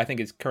Osaka, I think,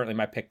 is currently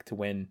my pick to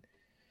win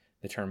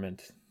the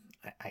tournament.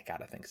 I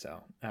gotta think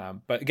so.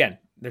 But again,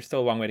 there's still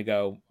a long way to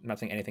go. I'm not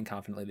saying anything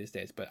confidently these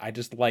days, but I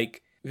just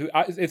like,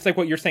 it's like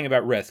what you're saying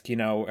about Risk,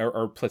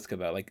 or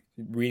Pliskova, like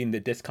reading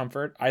the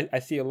discomfort. I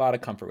see a lot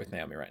of comfort with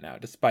Naomi right now,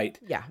 despite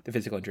the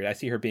physical injury. I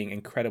see her being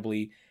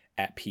incredibly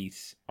at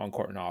peace on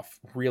court and off.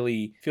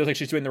 Really feels like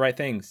she's doing the right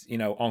things,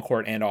 on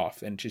court and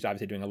off. And she's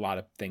obviously doing a lot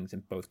of things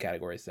in both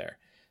categories there.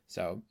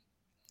 So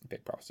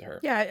big props to her.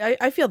 Yeah,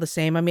 I feel the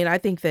same. I mean, I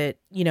think that,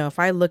 if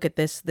I look at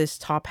this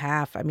top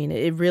half, I mean,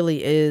 it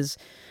really is,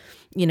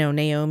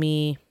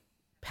 Naomi,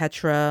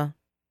 Petra.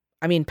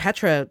 I mean,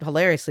 Petra,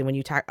 hilariously, when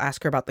you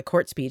ask her about the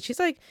court speed, she's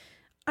like,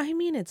 I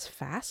mean, it's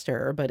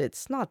faster, but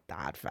it's not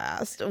that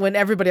fast. When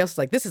everybody else is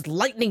like, this is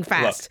lightning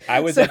fast. Look,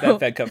 I was at that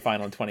Fed Cup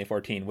final in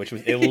 2014, which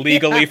was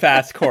illegally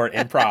fast court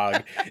in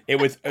Prague. It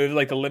was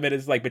like the limit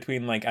is like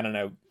between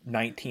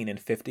 19 and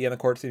 50 on the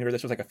court. So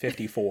this was like a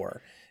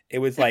 54. It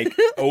was like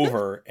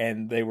over,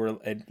 and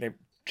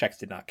Czechs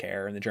did not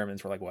care, and the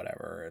Germans were like,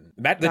 whatever.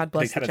 And God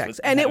bless the Czechs.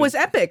 And it was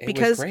epic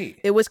because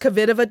it was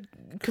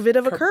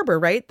Kvitova Kerber,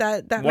 right?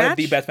 That one match? of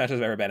the best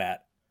matches I've ever been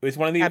at. It was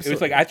one of the. Absolutely. It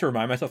was like I had to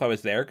remind myself I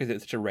was there because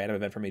it's such a random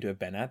event for me to have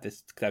been at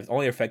this. Because I was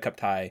only a Fed Cup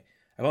tie.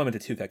 I've only been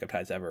to 2 Fed Cup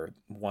ties ever.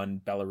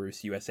 One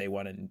Belarus USA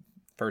one in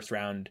first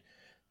round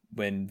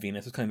when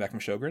Venus was coming back from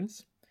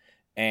Sjogren's,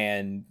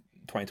 and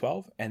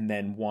 2012, and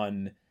then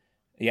one.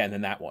 Yeah, and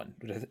then that one.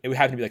 It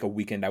happened to be like a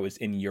weekend I was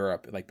in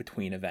Europe, like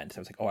between events.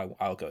 I was like, oh,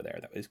 I'll go there.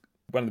 That was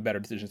one of the better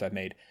decisions I've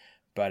made.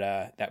 But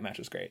that match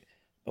was great.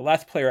 The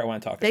last player I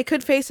want to talk about. They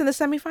could face in the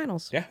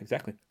semifinals. Yeah,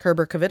 exactly.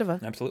 Kerber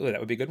Kvitova. Absolutely. That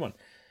would be a good one.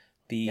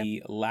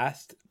 The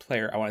last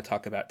player I want to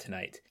talk about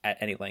tonight at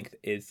any length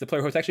is the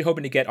player who I was actually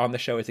hoping to get on the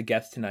show as a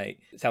guest tonight.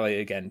 Sadly,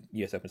 again,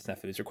 US Open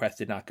stuff, his request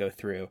did not go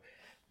through.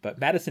 But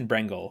Madison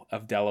Brengle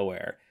of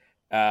Delaware.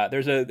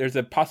 There's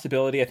a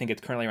possibility, I think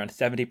it's currently around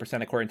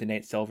 70% according to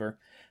Nate Silver,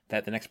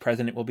 that the next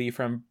president will be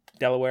from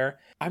Delaware.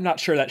 I'm not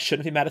sure that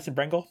shouldn't be Madison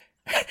Brengle,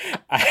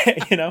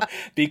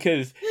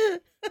 because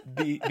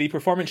the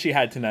performance she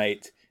had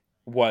tonight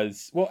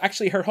was, well,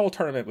 actually her whole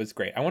tournament was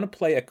great. I want to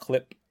play a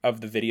clip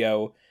of the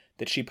video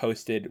that she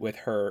posted with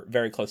her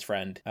very close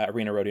friend,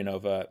 Irina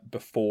Rodionova,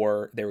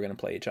 before they were going to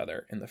play each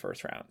other in the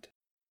first round.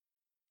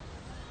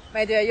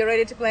 My dear, are you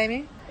ready to play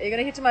me? Are you going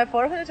to hit to my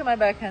forehand or to my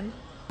backhand?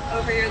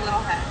 Over your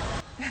little head.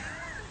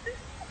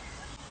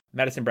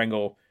 Madison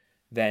Brengle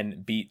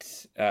then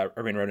beats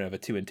Irina Rodionova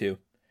 2-2.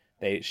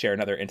 They share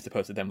another Insta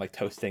post of them like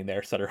toasting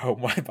their Sutter Home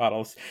wine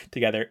bottles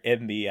together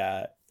in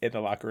the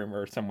locker room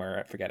or somewhere,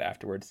 I forget,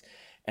 afterwards.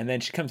 And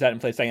then she comes out and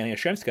plays Diana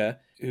Yastremska,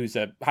 who's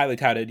a highly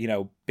touted,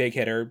 big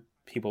hitter.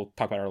 People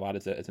talk about her a lot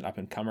as an up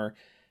and comer.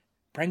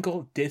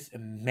 Brengle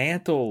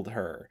dismantled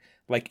her.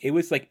 Like it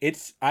was like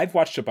I've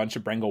watched a bunch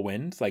of Brengle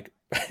wins. Like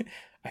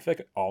I feel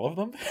like all of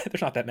them.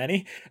 There's not that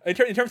many in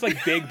terms of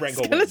like big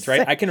Brengle wins,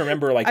 right? I can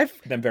remember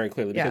them very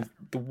clearly because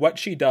what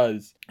she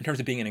does in terms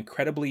of being an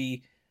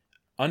incredibly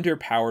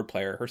underpowered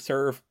player. Her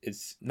serve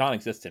is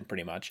non-existent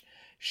pretty much.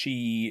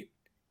 She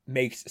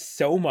makes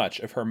so much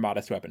of her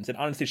modest weapons, and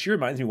honestly, she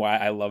reminds me why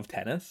I love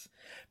tennis,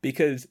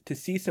 because to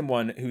see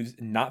someone who's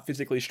not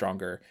physically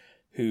stronger,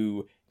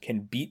 who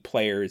can beat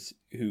players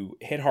who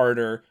hit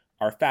harder,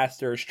 are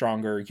faster,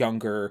 stronger,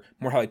 younger,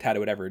 more highly touted,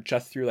 whatever,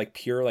 just through like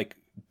pure like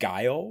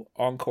guile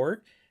on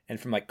court and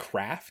from like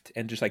craft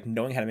and just like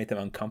knowing how to make them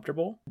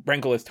uncomfortable.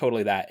 Brengle is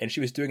totally that, and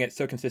she was doing it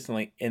so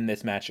consistently in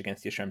this match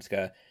against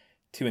Yastremska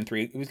 2 and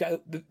 3. It was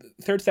the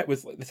third set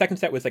was the second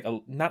set was like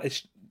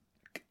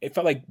it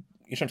felt like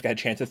Yastrzemska had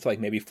chances to like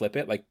maybe flip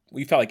it. Like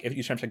we felt like if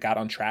Yastrzemska got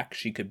on track,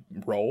 she could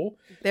roll.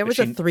 There was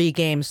a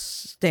 3-game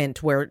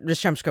stint where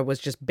Yastrzemska was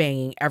just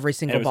banging every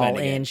single ball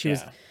in. She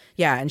was.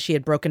 Yeah, and she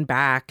had broken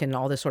back and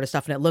all this sort of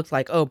stuff, and it looked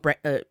like,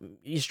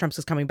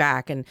 Yastrzemska's coming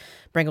back, and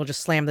Brangle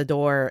just slammed the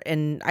door.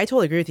 And I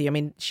totally agree with you. I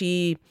mean,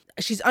 she's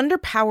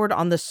underpowered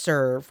on the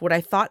serve. What I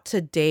thought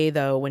today,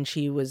 though, when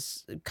she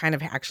was kind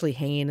of actually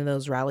hanging in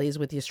those rallies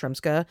with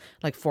Yastrzemska,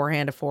 like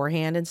forehand to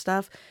forehand and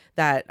stuff,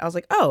 that I was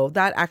like, oh,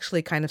 that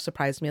actually kind of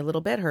surprised me a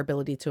little bit, her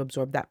ability to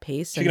absorb that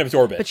pace. She can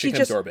absorb it. But she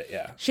can absorb it,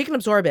 yeah. She can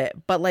absorb it.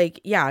 But like,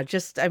 yeah,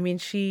 just, I mean,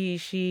 she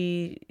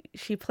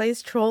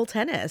plays troll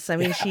tennis. I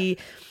mean, she...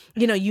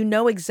 You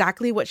know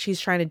exactly what she's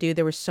trying to do.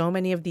 There were so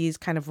many of these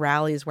kind of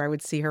rallies where I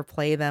would see her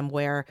play them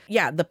where,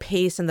 the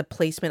pace and the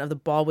placement of the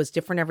ball was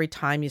different every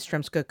time.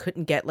 Yastrzemska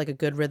couldn't get like a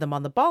good rhythm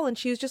on the ball. And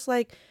she was just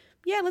like,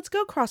 yeah, let's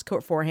go cross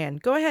court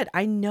forehand. Go ahead.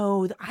 I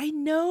know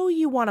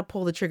you want to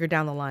pull the trigger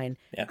down the line.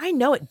 Yeah. I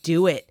know it.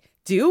 Do it.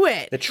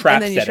 The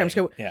trap and then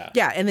Yastrzemska,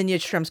 and then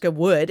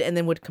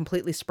Yastrzemska would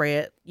completely spray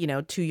it,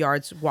 2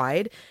 yards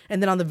wide.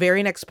 And then on the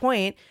very next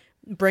point,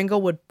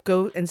 Brangle would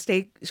go and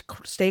stay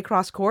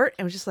cross court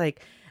and was just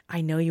like, I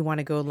know you want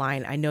to go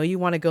line,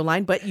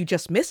 but you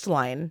just missed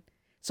line.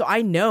 So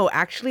I know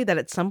actually that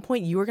at some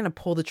point you were going to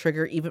pull the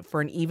trigger even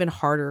for an even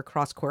harder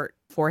cross court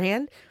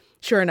forehand.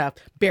 Sure enough,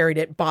 buried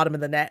it bottom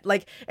of the net.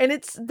 Like, and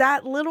it's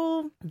that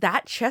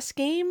chess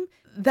game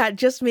that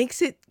just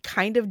makes it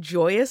kind of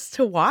joyous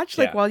to watch,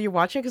 like while you're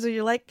watching, because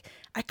you're like,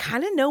 I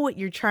kind of know what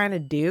you're trying to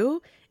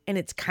do. And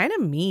it's kind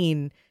of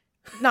mean,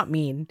 not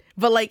mean,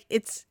 but like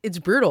it's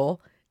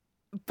brutal,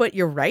 but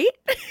you're right.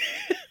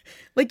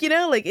 Like,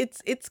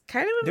 it's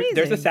kind of amazing.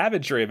 There's a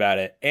savagery about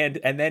it.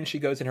 And then she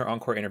goes in her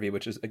encore interview,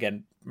 which is,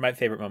 again, my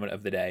favorite moment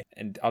of the day.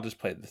 And I'll just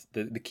play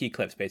the key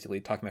clips, basically,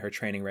 talking about her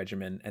training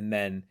regimen. And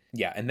then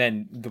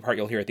the part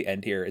you'll hear at the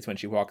end here is when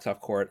she walks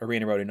off court,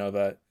 Arina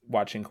Rodionova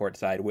watching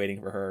courtside,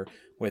 waiting for her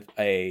with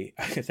I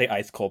can say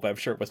ice cold, but I'm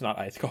sure it was not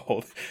ice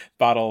cold,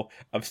 bottle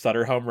of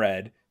Sutter Home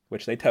Red,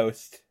 which they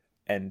toast.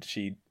 And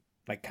she,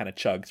 like, kind of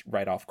chugs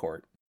right off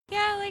court.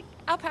 Yeah, like,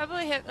 I'll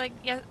probably hit,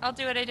 I'll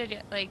do what I did,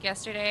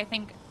 yesterday. I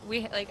think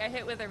I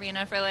hit with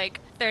Arena for,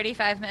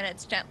 35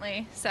 minutes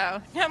gently.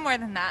 So, no more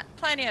than that.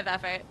 Plenty of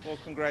effort. Well,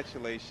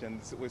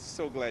 congratulations. We're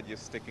so glad you're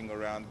sticking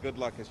around. Good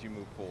luck as you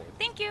move forward.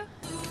 Thank you.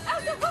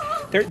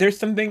 There's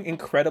something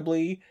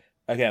incredibly,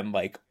 again,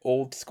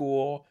 old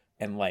school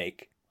and,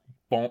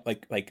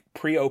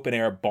 pre-open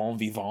air bon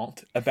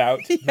vivant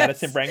about yes,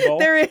 Madison Brangle.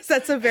 There is.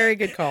 That's a very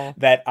good call.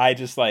 That I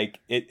just,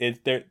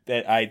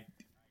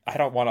 I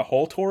don't want a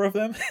whole tour of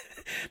them,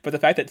 but the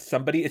fact that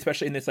somebody,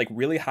 especially in this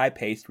really high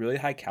paced, really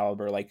high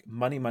caliber,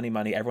 money,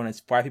 everyone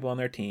has 5 people on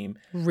their team.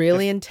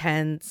 Really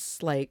intense,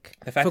 focus.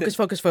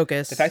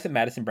 The fact that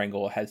Madison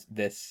Brangle has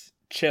this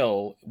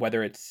chill,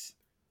 whether it's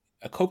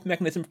a coping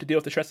mechanism to deal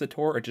with the stress of the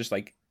tour or just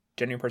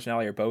genuine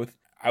personality or both.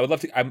 I'm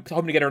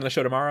hoping to get her on the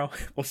show tomorrow.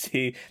 We'll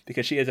see,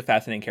 because she is a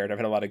fascinating character. I've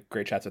had a lot of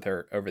great chats with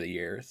her over the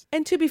years.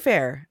 And to be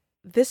fair,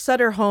 this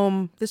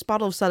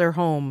bottle of Sutter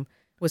Home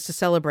was to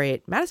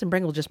celebrate. Madison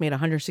Brangle just made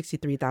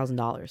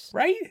 $163,000.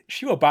 Right?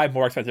 She will buy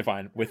more expensive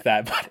wine with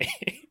that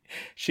money.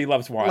 She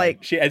loves wine.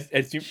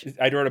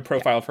 I wrote a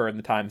profile of her in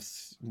the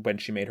Times when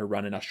she made her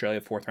run in Australia,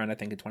 4th round, I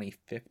think in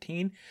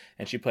 2015,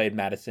 and she played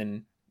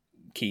Madison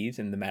Keys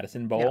in the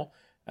Madison Bowl,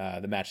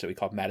 the match that we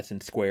called Madison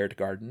Squared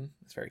Garden.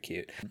 It's very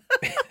cute.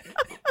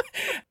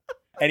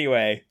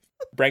 Anyway,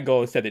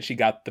 Brangle said that she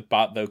got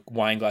the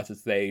wine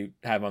glasses they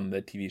have on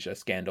the TV show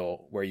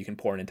Scandal, where you can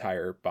pour an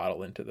entire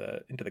bottle into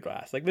the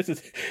glass.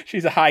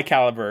 She's a high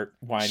caliber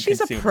wine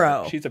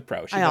consumer. She's a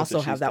pro. I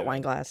also have that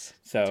wine glass.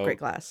 So it's a great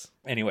glass.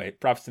 Anyway,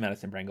 props to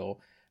Madison Brangle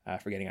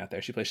for getting out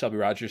there. She plays Shelby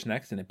Rogers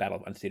next in a battle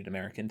of unseeded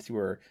Americans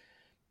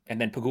and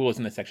then Pegula's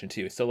in this section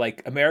too. So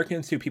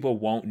Americans who people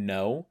won't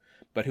know,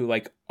 but who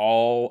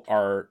all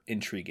are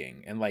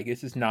intriguing. And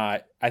this is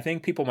not, I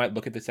think people might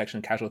look at this section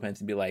of casual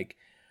events and be like,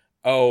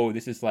 oh,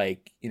 this is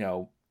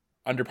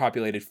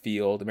underpopulated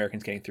field,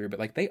 Americans getting through,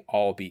 but they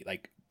all beat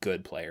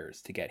good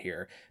players to get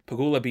here.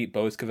 Pegula beat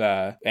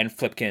Boskova and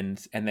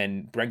Flipkins, and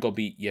then Brangle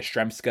beat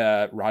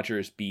Yastrzemska,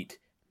 Rogers beat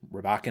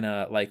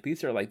Rybakina.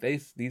 These are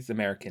these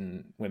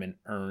American women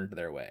earned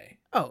their way.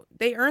 Oh,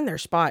 they earned their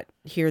spot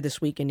here this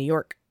week in New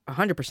York.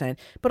 100%.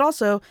 But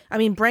also, I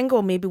mean,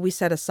 Brangle, maybe we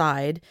set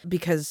aside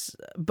because,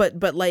 but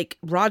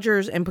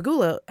Rogers and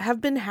Pegula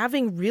have been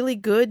having really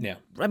good,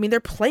 I mean,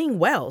 they're playing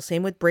well.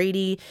 Same with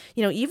Brady.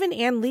 Even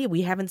Ann Lee,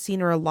 we haven't seen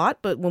her a lot,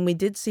 but when we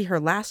did see her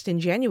last in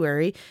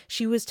January,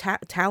 she was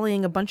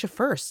tallying a bunch of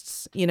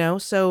firsts,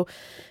 So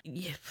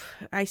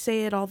I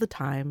say it all the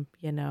time,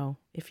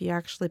 if you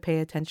actually pay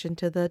attention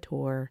to the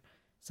tour,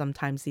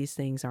 sometimes these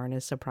things aren't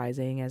as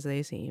surprising as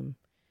they seem.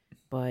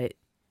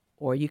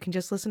 Or you can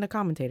just listen to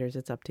commentators.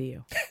 It's up to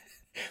you.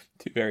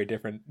 Two very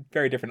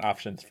different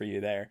options for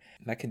you there.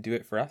 And that can do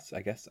it for us,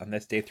 I guess, on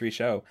this day 3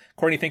 show.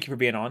 Courtney, thank you for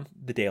being on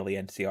the daily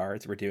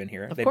NCRs we're doing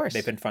here. Of course.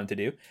 They've been fun to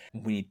do.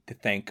 We need to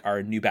thank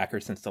our new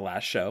backers since the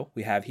last show.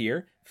 We have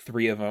here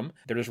 3 of them.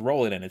 They're just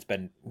rolling in. It's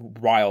been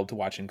wild to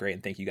watch and great.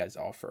 And thank you guys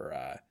all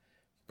for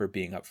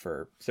being up,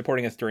 for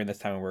supporting us during this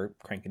time when we're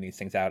cranking these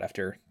things out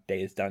after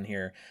day is done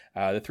here.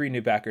 The 3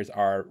 new backers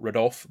are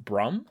Rodolphe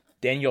Brum,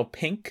 Daniel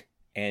Pink,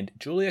 and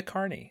Julia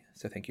Carney.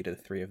 So thank you to the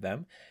 3 of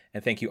them.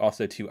 And thank you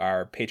also to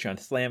our Patreon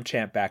Slam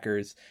Champ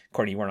backers.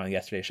 Courtney, you weren't on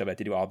yesterday's show, but I had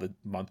to do all the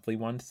monthly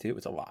ones too. It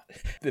was a lot.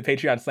 The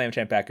Patreon Slam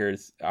Champ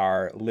backers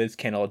are Liz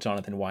Kennel,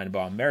 Jonathan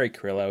Weinbaum, Mary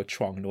Carrillo,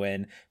 Chuang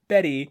Nguyen,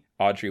 Betty,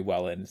 Audrey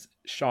Wellens,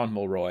 Sean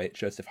Mulroy,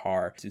 Joseph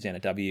Har, Susanna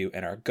W.,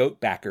 and our GOAT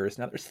backers.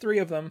 Now there's 3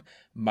 of them,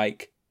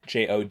 Mike,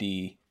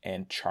 J.O.D.,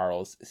 and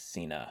Charles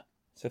Cena.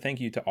 So thank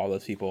you to all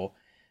those people.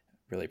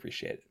 Really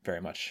appreciate it very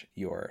much,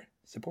 your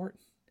support.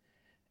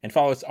 And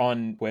follow us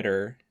on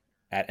Twitter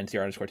at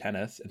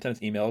 @NCR_tennis, and send us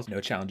emails,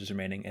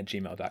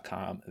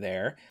 nochallengesremaining@gmail.com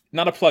there.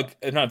 Not a plug,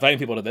 I'm not inviting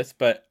people to this,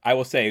 but I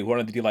will say one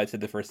of the delights of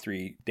the first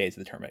 3 days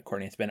of the tournament,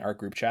 Courtney, has been our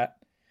group chat.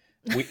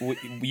 You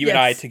yes. and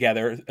I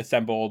together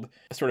assembled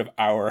sort of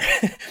our,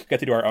 got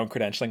to do our own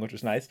credentialing, which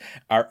was nice,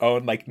 our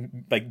own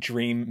like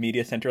dream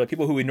media center, like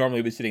people who we normally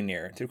would be sitting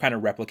near, to kind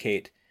of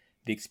replicate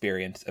the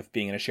experience of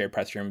being in a shared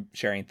press room,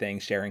 sharing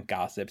things, sharing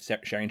gossip,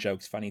 sharing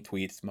jokes, funny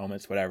tweets,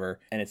 moments,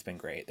 whatever. And it's been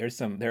great. There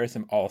are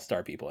some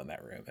all-star people in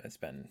that room, and it's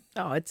been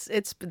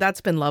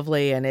that's been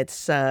lovely. And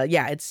it's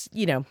it's,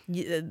 you know,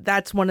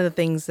 that's one of the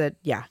things that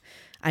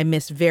I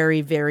miss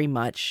very, very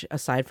much,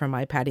 aside from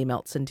my patty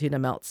melts and tuna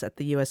melts at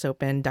the US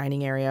Open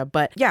dining area.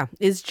 But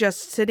is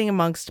just sitting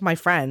amongst my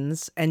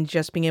friends and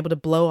just being able to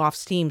blow off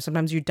steam.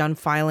 Sometimes you're done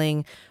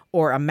filing,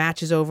 or a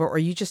match is over, or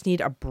you just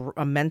need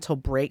a mental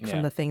break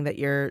from the thing that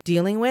you're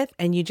dealing with,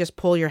 and you just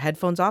pull your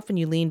headphones off and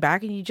you lean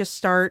back and you just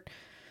start,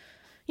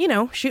 you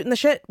know, shooting the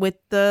shit with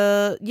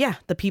the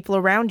people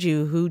around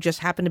you who just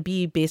happen to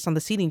be, based on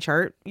the seating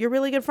chart, you're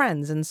really good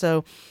friends. And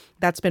so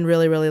that's been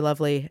really, really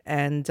lovely.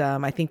 And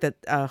I think that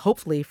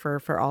hopefully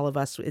for all of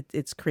us,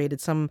 it's created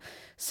some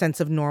sense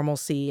of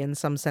normalcy and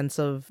some sense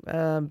of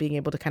being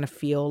able to kind of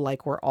feel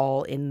like we're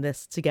all in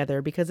this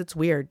together, because it's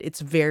weird.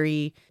 It's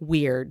very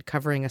weird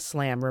covering a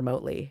slam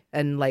remotely.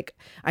 And like,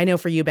 I know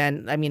for you,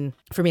 Ben, I mean,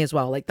 for me as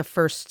well, like the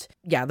first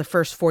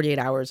 48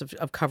 hours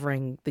of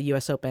covering the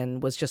US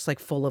Open was just like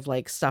full of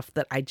like stuff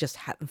that I just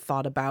hadn't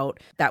thought about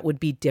that would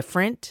be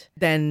different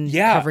than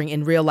covering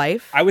in real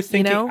life. I was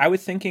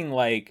thinking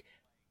like,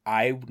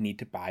 I need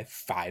to buy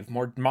 5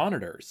 more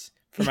monitors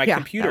for my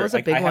computer. That was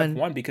a big I one. have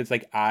one because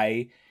like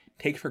I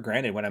take for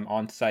granted when I'm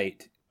on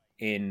site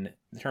in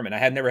the tournament. I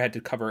had never had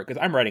to cover it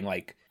because I'm writing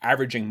like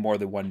averaging more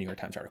than 1 New York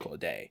Times article a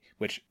day,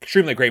 which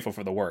extremely grateful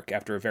for the work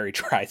after a very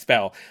dry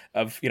spell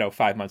of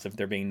 5 months of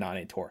there being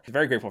non-A tour.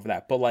 Very grateful for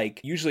that. But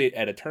like usually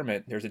at a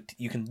tournament,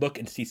 you can look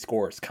and see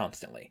scores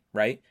constantly,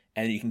 right?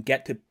 And you can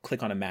get to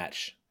click on a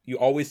match. You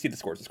always see the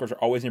scores. The scores are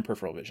always in your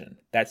peripheral vision.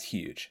 That's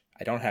huge.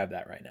 I don't have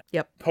that right now.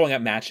 Yep. Pulling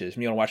up matches,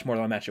 you want to watch more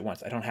than one match at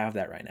once. I don't have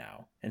that right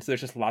now. And so there's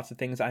just lots of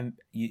things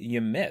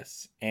you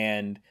miss,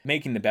 and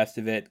making the best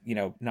of it,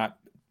 not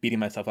beating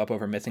myself up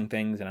over missing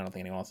things. And I don't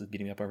think anyone else is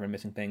beating me up over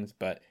missing things,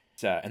 but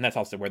and that's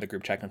also where the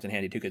group chat comes in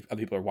handy too, because other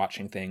people are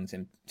watching things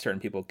and certain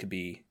people could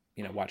be,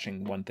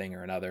 watching one thing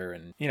or another.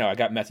 And, I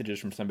got messages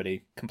from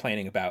somebody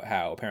complaining about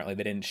how apparently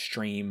they didn't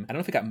stream. I don't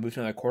know if it got moved to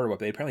another quarter, but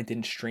they apparently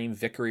didn't stream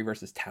Vickery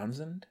versus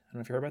Townsend. I don't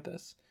know if you heard about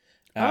this.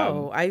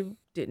 I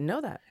didn't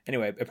know that.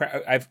 Anyway,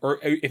 if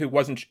it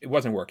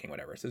wasn't working,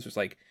 whatever. So this was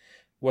like,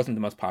 wasn't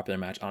the most popular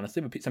match,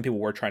 honestly, but some people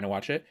were trying to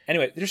watch it.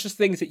 Anyway, there's just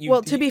things that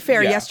to be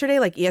fair, yesterday,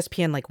 like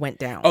ESPN went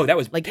down. Oh, that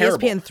was like terrible.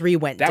 ESPN 3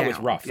 went down. That was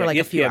rough. For like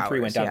a few hours. ESPN 3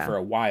 went down for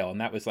a while, and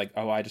that was like,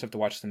 I just have to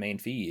watch the main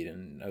feed,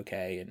 and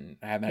and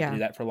I haven't had to do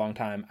that for a long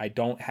time. I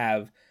don't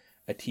have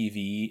a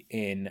TV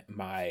in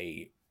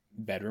my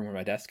bedroom where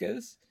my desk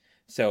is,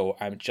 so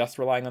I'm just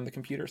relying on the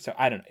computer. So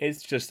I don't know.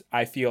 It's just,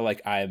 I feel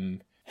like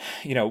I'm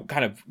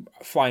kind of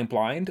flying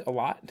blind a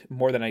lot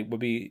more than I would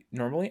be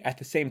normally. At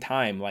the same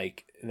time,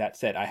 like that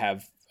said, I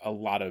have a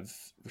lot of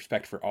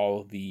respect for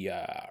all the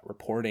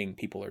reporting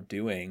people are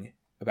doing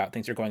about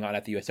things that are going on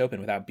at the US Open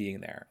without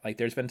being there. Like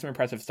there's been some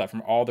impressive stuff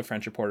from all the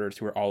French reporters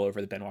who are all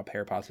over the Benoit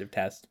Paire positive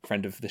test.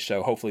 Friend of the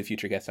show, hopefully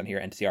future guest on here,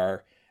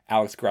 NCR,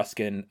 Alex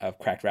Gruskin of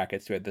Cracked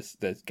Rackets, who had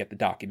get the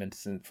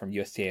documents from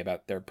USTA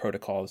about their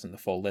protocols and the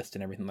full list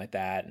and everything like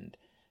that. And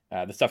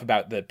the stuff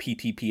about the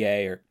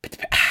PTPA or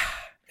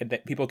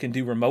that people can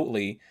do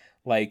remotely,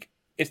 like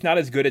it's not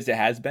as good as it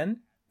has been.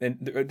 And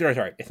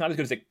it's not as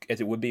good as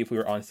it would be if we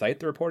were on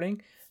site, the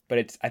reporting, but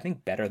it's, I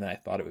think, better than I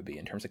thought it would be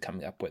in terms of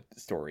coming up with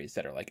stories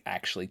that are like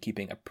actually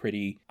keeping a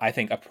pretty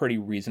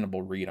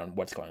reasonable read on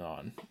what's going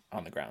on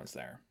the grounds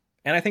there.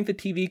 And I think the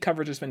TV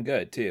coverage has been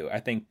good too.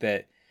 I think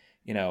that,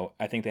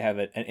 I think they have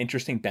an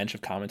interesting bench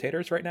of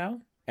commentators right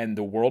now. And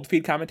the World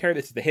Feed commentary,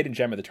 this is the hidden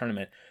gem of the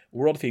tournament,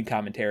 World Feed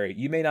commentary,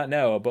 you may not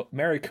know, but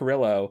Mary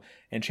Carrillo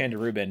and Chanda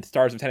Rubin,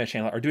 stars of Tennis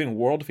Channel, are doing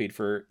World Feed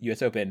for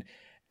US Open,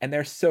 and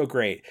they're so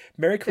great.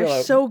 Mary Carrillo,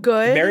 they're so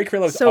good. Mary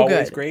Carrillo is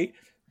always great,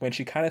 when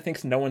she kind of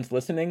thinks no one's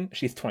listening,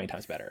 she's 20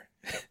 times better.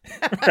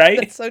 Right?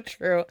 That's so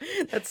true.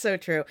 That's so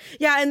true.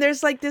 Yeah, and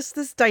there's like this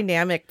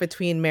dynamic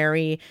between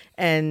Mary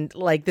and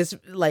like this,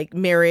 like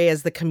Mary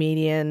as the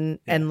comedian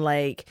and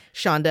like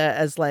Shonda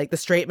as like the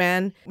straight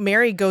man.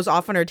 Mary goes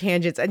off on her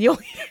tangents, and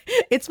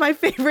it's my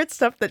favorite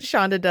stuff that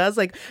Shonda does.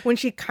 Like when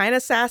she kind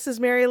of sasses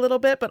Mary a little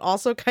bit, but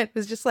also kind of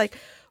is just like,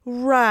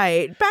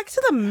 right, back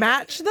to the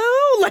match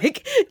though,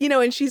 like, you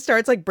know, and she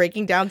starts like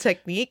breaking down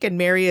technique, and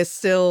Mary is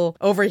still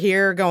over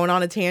here going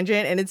on a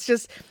tangent, and it's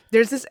just,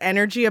 there's this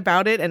energy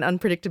about it and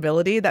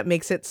unpredictability that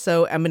makes it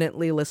so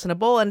eminently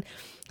listenable. And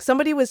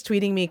somebody was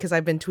tweeting me, because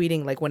I've been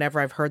tweeting like whenever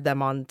I've heard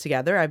them on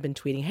together, I've been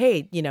tweeting,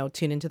 hey, you know,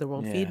 tune into the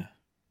world feed.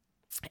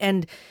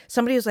 And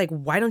somebody was like,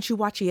 why don't you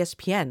watch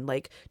ESPN?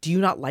 Like, do you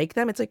not like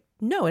them? It's like,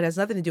 no, it has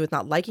nothing to do with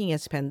not liking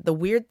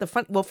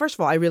ESPN. Well, first of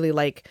all, I really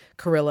like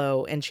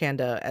Carrillo and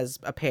Shanda as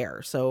a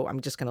pair, so I'm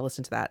just going to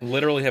listen to that.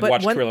 Literally have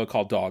watched Carrillo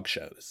call dog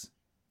shows.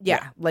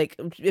 Yeah, like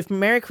if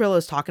Mary Carrillo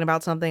is talking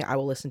about something, I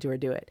will listen to her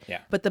do it.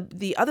 Yeah. But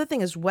the other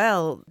thing as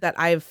well that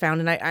I've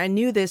found, and I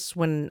knew this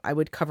when I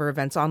would cover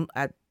events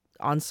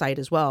on site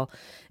as well,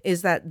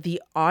 is that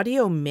the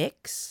audio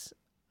mix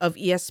of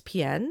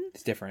ESPN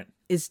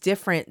is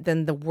different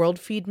than the world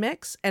feed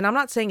mix. And I'm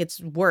not saying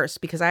it's worse,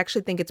 because I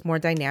actually think it's more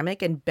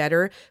dynamic and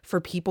better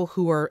for people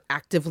who are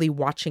actively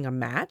watching a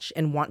match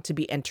and want to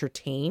be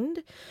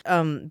entertained.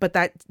 But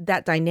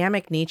that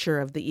dynamic nature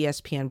of the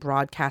ESPN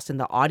broadcast and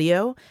the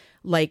audio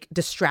like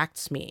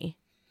distracts me,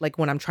 like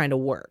when I'm trying to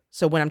work.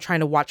 So when I'm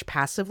trying to watch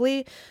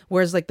passively,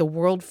 whereas like the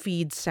world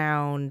feed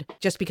sound,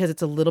 just because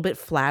it's a little bit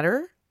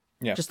flatter,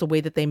 just the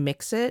way that they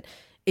mix it,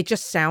 it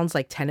just sounds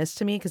like tennis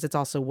to me, because it's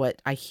also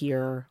what I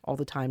hear all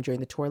the time during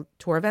the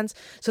tour events.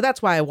 So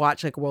that's why I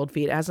watch like world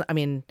feed.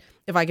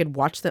 If I could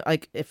watch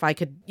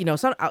you know,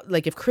 some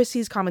like if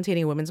Chrissy's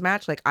commentating a women's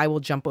match, like I will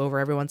jump over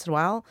every once in a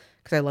while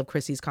because I love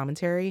Chrissy's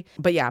commentary.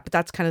 But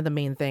that's kind of the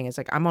main thing, is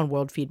like I'm on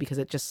world feed because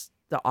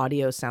the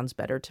audio sounds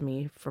better to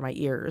me for my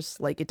ears.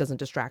 Like it doesn't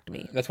distract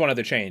me. That's one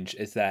other change,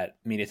 is that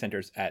media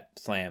centers at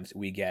slams,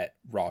 we get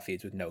raw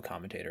feeds with no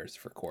commentators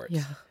for courts.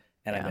 Yeah.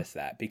 And I miss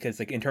that, because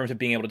like in terms of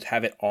being able to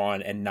have it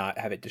on and not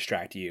have it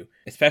distract you,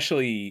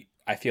 especially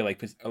I feel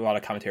like a lot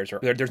of commentators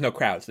there's no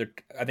crowds.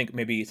 I think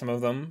maybe some of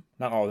them,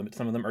 not all of them, but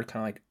some of them are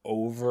kind of like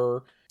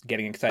over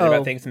getting excited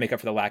about things to make up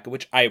for the lack of,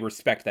 which I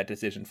respect that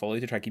decision fully,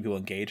 to try to keep people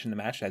engaged in the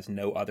match. It has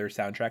no other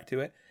soundtrack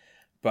to it.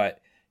 But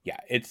yeah,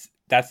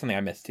 that's something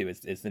I miss too,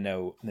 is the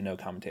no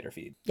commentator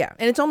feed. Yeah.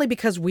 And it's only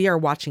because we are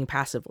watching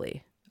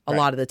passively a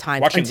lot of the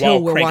time,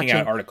 until we're cranking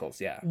out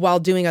articles, while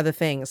doing other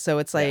things. So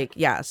it's like,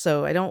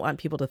 so I don't want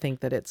people to think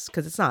that it's,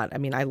 because it's not. I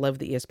mean, I love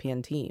the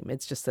ESPN team.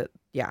 It's just that,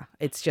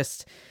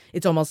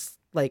 it's almost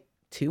like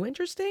too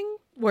interesting.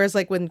 Whereas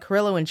like when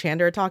Carrillo and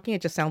Shanda are talking,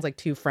 it just sounds like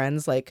two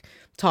friends like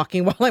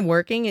talking while I'm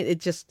working. It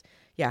just,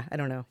 I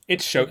don't know.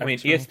 It's show. I mean,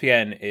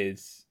 ESPN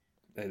is,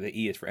 the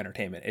E is for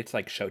entertainment. It's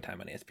like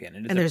Showtime on ESPN.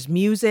 And there's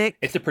music.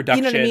 It's a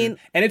production. You know what I mean?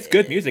 And it's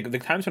good music. The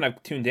times when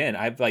I've tuned in,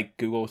 I've like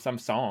Googled some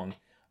song.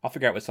 I'll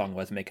figure out what song it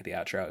was and make it the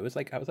outro. I was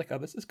like, oh,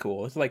 this is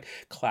cool. It's like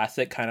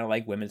classic kind of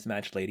like women's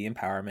match lady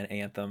empowerment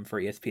anthem for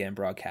ESPN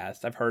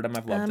broadcast. I've heard them.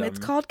 I've loved them. It's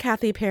called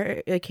Katy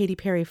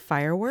Perry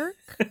Firework.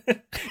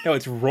 No,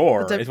 it's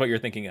Roar is what you're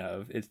thinking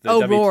of. It's the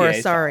WTA Roar.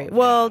 Sorry. Song.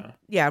 Well,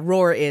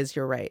 Roar is.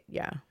 You're right.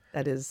 Yeah,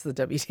 that is the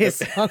WTA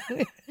song.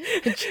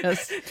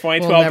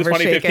 2012 to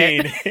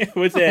 2015 it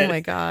was it. Oh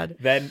my god.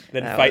 Then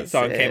Fight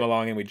Song came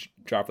along and we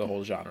dropped the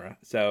whole genre.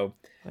 So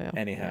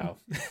anyhow,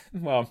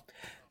 well.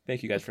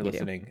 Thank you guys for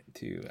listening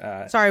to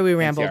Sorry we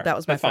rambled. NCR. That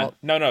was my fault.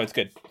 No, it's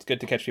good. It's good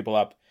to catch people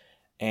up.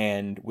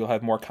 And we'll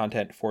have more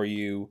content for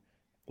you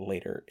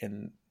later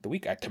in the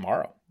week.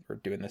 Tomorrow. We're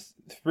doing this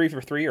 3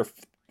 for 3 or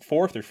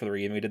 4 through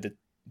 3, and we did the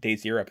Day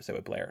 0 episode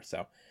with Blair.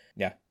 So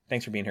yeah.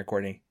 Thanks for being here,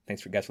 Courtney.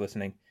 Thanks for guys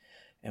listening.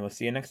 And we'll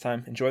see you next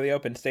time. Enjoy the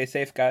Open. Stay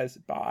safe, guys.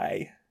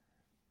 Bye.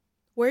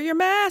 Wear your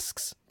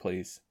masks.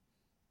 Please.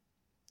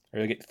 Or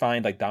you'll get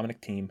fined like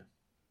Dominic Thiem.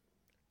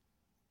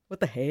 What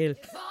the hell?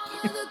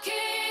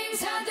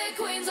 Had their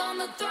queens on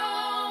the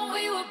throne.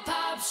 We would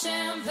pop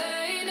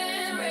champagne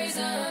and raise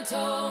a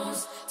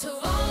toast.